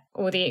set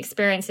or the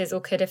experiences or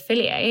could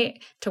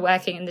affiliate to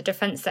working in the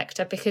defence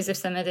sector because of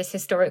some of this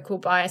historical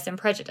bias and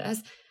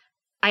prejudice,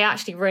 I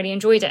actually really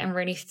enjoyed it and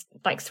really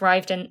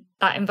thrived in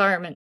that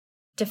environment.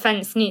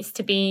 defence needs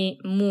to be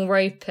more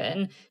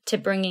open to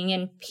bringing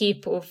in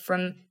people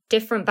from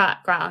different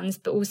backgrounds,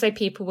 but also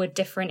people with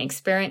different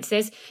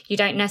experiences. You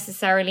don't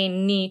necessarily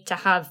need to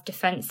have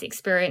defence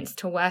experience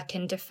to work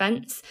in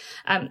defence.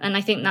 And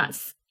I think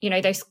that's,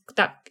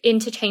 that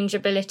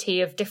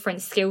interchangeability of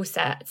different skill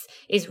sets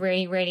is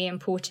really, really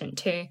important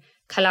to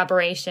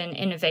collaboration,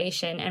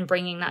 innovation, and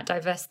bringing that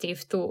diversity of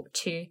thought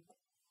to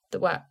the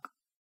work.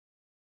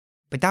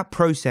 But that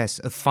process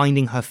of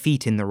finding her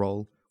feet in the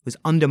role was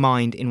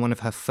undermined in one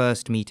of her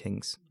first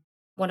meetings.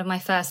 One of my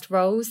first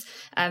roles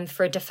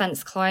for a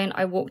defence client,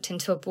 I walked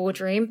into a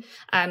boardroom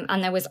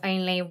and there was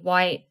only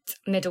white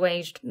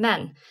middle-aged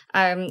men.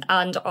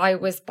 And I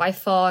was by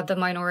far the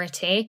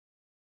minority.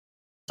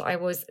 I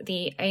was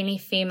the only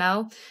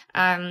female.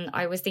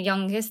 I was the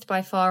youngest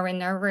by far in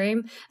their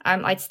room.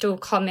 I'd still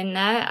come in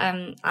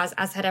there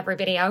as had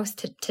everybody else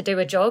to do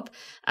a job.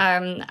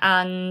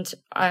 And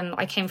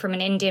I came from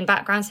an Indian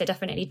background, so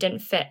definitely didn't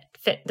fit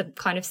the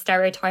kind of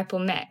stereotypal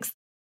mix.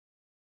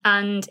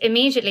 And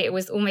immediately it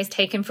was almost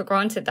taken for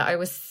granted that I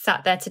was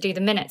sat there to do the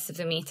minutes of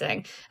the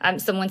meeting.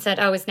 Someone said,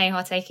 "Oh, is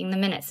Neha taking the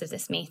minutes of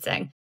this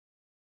meeting?"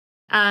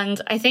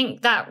 And I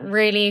think that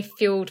really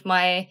fueled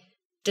my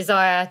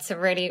desire to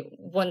really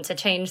want to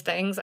change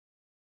things.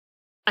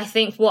 I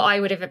think what I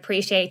would have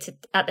appreciated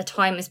at the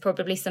time is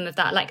probably some of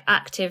that like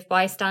active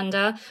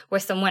bystander where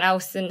someone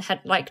else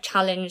had like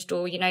challenged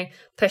or,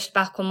 pushed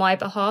back on my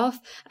behalf.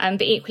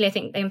 But equally, I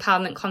think the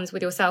empowerment comes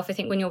with yourself. I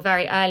think when you're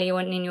very early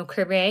on in your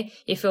career,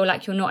 you feel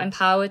like you're not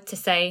empowered to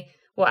say,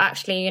 well,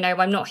 actually,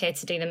 I'm not here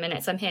to do the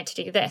minutes, I'm here to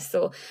do this,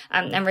 or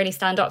and really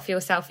stand up for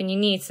yourself. And you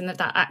need some of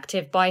that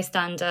active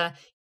bystander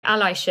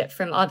allyship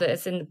from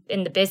others in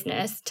the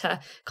business to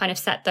kind of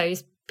set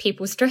those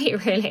people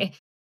straight, really.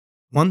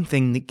 One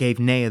thing that gave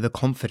Neha the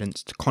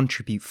confidence to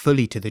contribute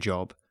fully to the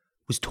job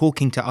was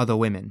talking to other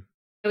women.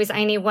 It was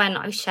only when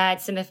I shared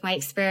some of my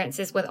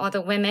experiences with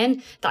other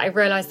women that I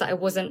realised that I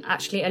wasn't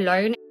actually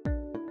alone.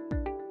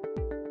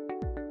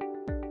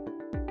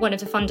 One of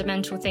the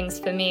fundamental things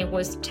for me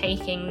was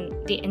taking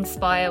the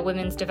Inspire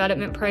Women's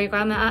Development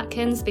Programme at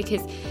Atkins,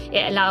 because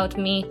it allowed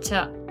me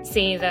to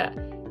see that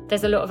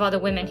there's a lot of other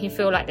women who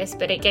feel like this,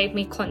 but it gave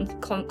me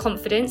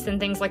confidence in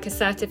things like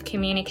assertive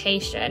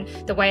communication,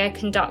 the way I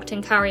conduct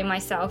and carry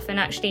myself. And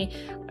actually,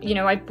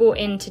 I bought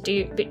in to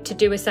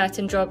do a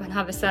certain job and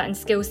have a certain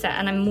skill set,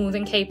 and I'm more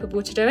than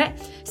capable to do it.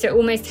 So it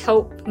almost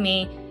helped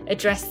me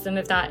address some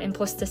of that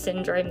imposter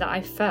syndrome that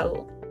I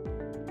felt.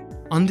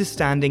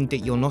 Understanding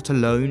that you're not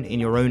alone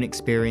in your own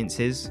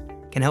experiences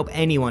can help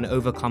anyone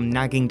overcome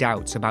nagging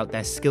doubts about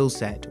their skill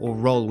set or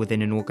role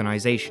within an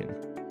organisation.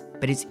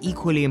 But it's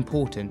equally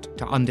important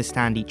to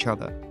understand each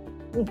other.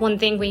 One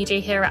thing we do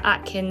here at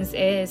Atkins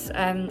is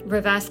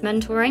reverse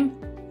mentoring,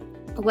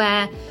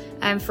 where,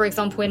 for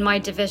example, in my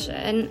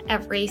division,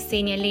 every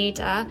senior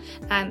leader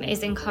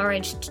is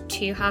encouraged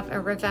to have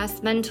a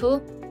reverse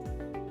mentor.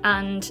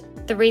 And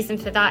the reason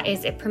for that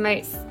is it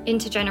promotes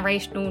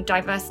intergenerational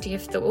diversity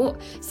of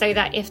thought, so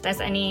that if there's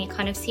any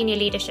kind of senior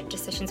leadership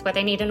decisions where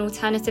they need an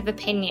alternative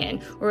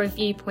opinion or a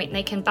viewpoint,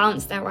 they can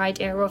bounce their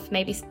idea off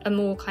maybe a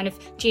more kind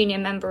of junior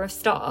member of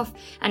staff,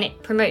 and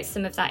it promotes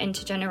some of that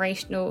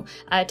intergenerational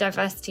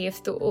diversity of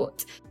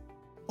thought.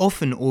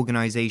 Often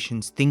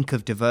organisations think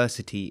of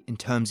diversity in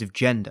terms of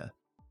gender.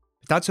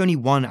 But that's only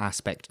one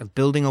aspect of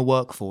building a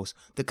workforce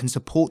that can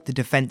support the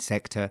defence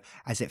sector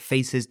as it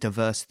faces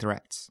diverse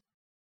threats.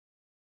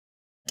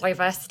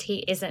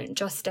 Diversity isn't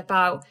just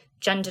about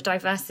gender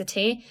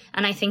diversity,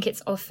 and I think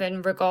it's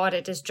often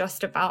regarded as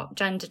just about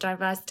gender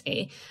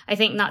diversity. I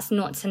think that's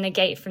not to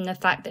negate from the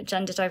fact that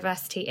gender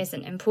diversity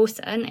isn't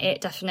important.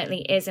 It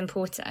definitely is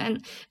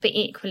important, but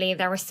equally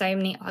there are so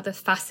many other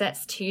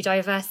facets to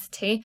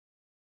diversity.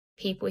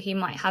 People who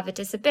might have a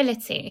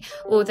disability,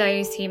 or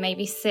those who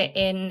maybe sit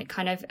in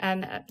kind of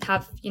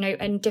have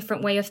a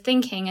different way of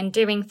thinking and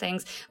doing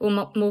things, or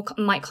more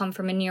might come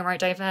from a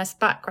neurodiverse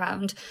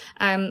background,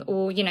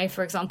 or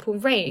for example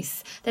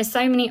race. There's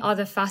so many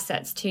other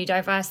facets to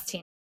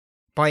diversity.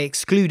 By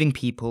excluding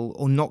people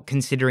or not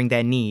considering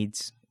their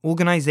needs,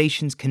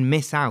 organisations can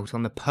miss out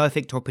on the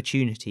perfect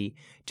opportunity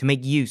to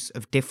make use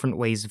of different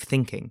ways of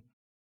thinking.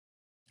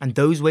 And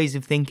those ways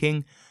of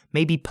thinking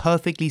may be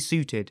perfectly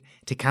suited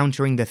to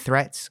countering the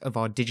threats of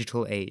our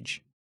digital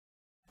age.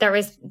 There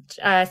is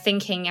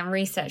thinking and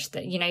research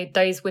that,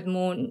 those with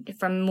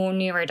from more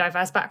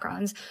neurodiverse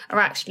backgrounds are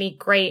actually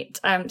great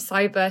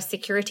cyber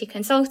security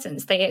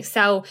consultants. They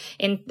excel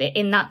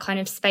in that kind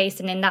of space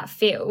and in that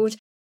field.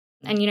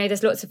 And,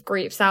 there's lots of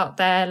groups out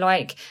there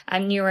like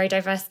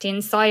neurodiversity in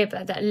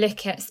cyber that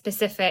look at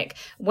specific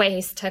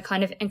ways to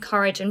kind of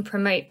encourage and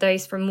promote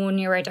those from more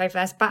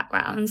neurodiverse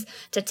backgrounds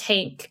to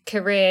take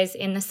careers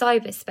in the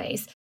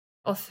cyberspace.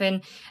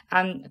 Often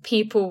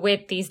people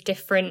with these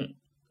different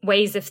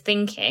ways of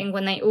thinking,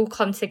 when they all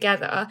come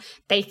together,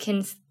 they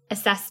can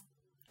assess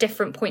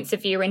different points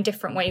of view and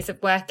different ways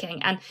of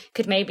working, and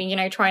could maybe,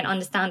 try and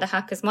understand a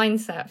hacker's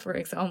mindset, for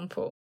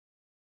example.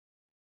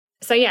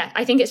 So yeah,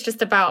 I think it's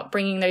just about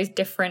bringing those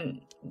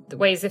different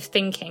ways of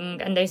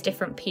thinking and those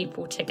different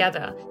people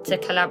together to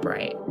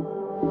collaborate.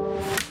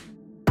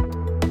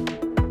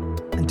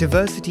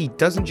 diversity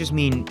doesn't just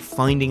mean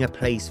finding a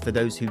place for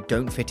those who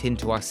don't fit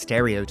into our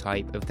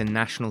stereotype of the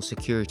national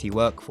security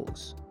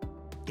workforce.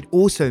 It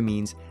also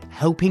means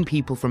helping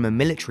people from a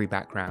military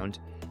background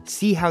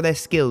see how their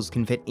skills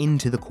can fit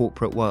into the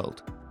corporate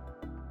world.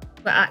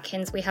 At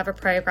Atkins, we have a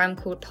programme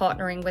called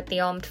Partnering with the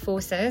Armed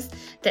Forces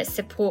that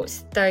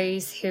supports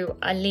those who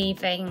are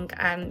leaving,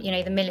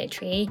 the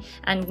military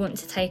and want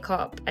to take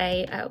up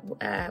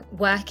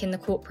work in the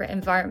corporate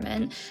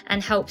environment,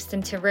 and helps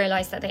them to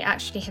realise that they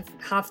actually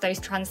have those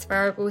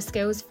transferable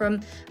skills from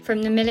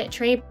the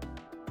military.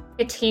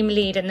 A team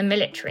lead in the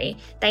military,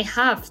 they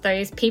have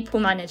those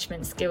people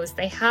management skills,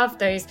 they have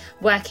those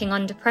working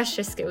under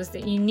pressure skills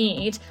that you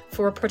need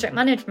for a project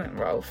management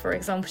role, for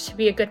example, to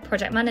be a good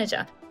project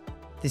manager.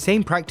 The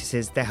same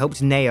practices that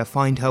helped Naya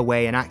find her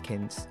way in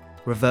Atkins,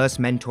 reverse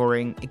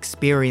mentoring,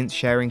 experience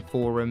sharing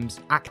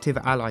forums, active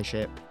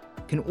allyship,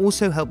 can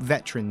also help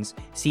veterans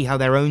see how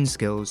their own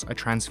skills are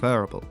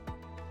transferable.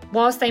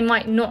 Whilst they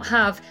might not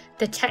have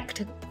the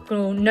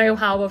technical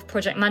know-how of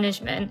project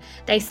management,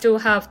 they still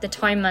have the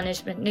time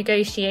management,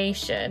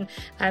 negotiation,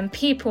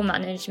 people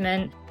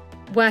management,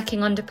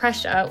 working under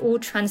pressure, all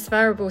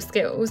transferable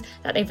skills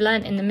that they've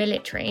learned in the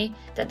military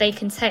that they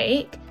can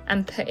take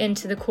and put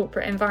into the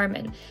corporate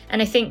environment.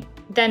 And I think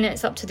then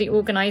it's up to the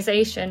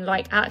organisation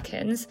like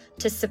Atkins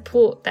to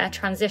support their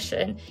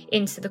transition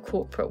into the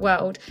corporate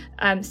world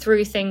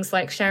through things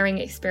like sharing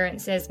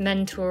experiences,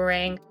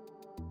 mentoring,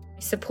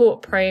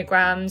 support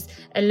programs,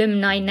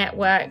 alumni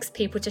networks,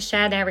 people to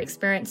share their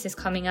experiences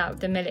coming out of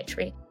the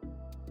military.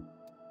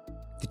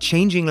 The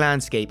changing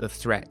landscape of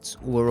threats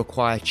will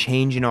require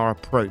change in our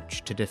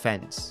approach to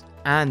defence,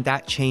 and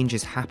that change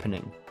is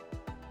happening.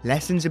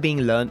 Lessons are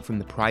being learnt from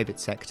the private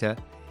sector,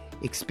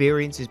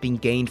 experience is being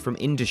gained from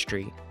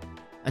industry,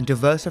 and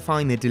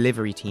diversifying the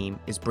delivery team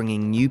is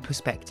bringing new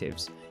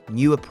perspectives,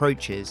 new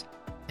approaches,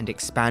 and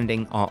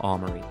expanding our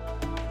armoury.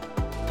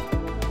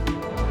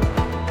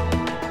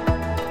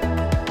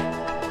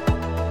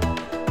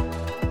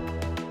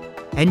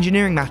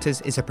 Engineering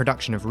Matters is a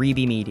production of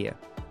Reby Media.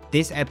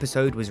 This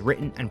episode was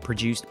written and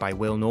produced by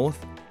Will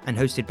North and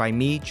hosted by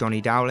me, Johnny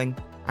Dowling,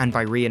 and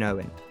by Rhian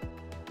Owen.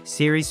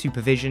 Series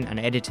supervision and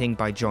editing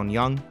by John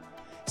Young,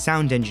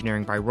 sound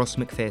engineering by Ross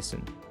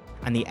McPherson,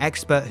 and the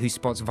expert who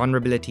spots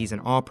vulnerabilities in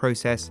our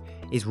process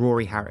is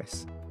Rory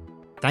Harris.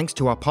 Thanks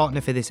to our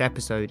partner for this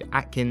episode,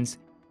 Atkins,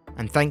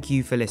 and thank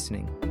you for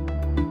listening.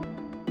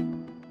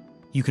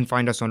 You can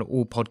find us on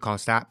all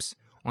podcast apps,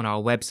 on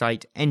our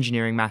website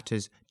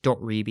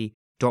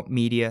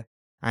engineeringmatters.reby.media,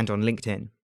 and on LinkedIn.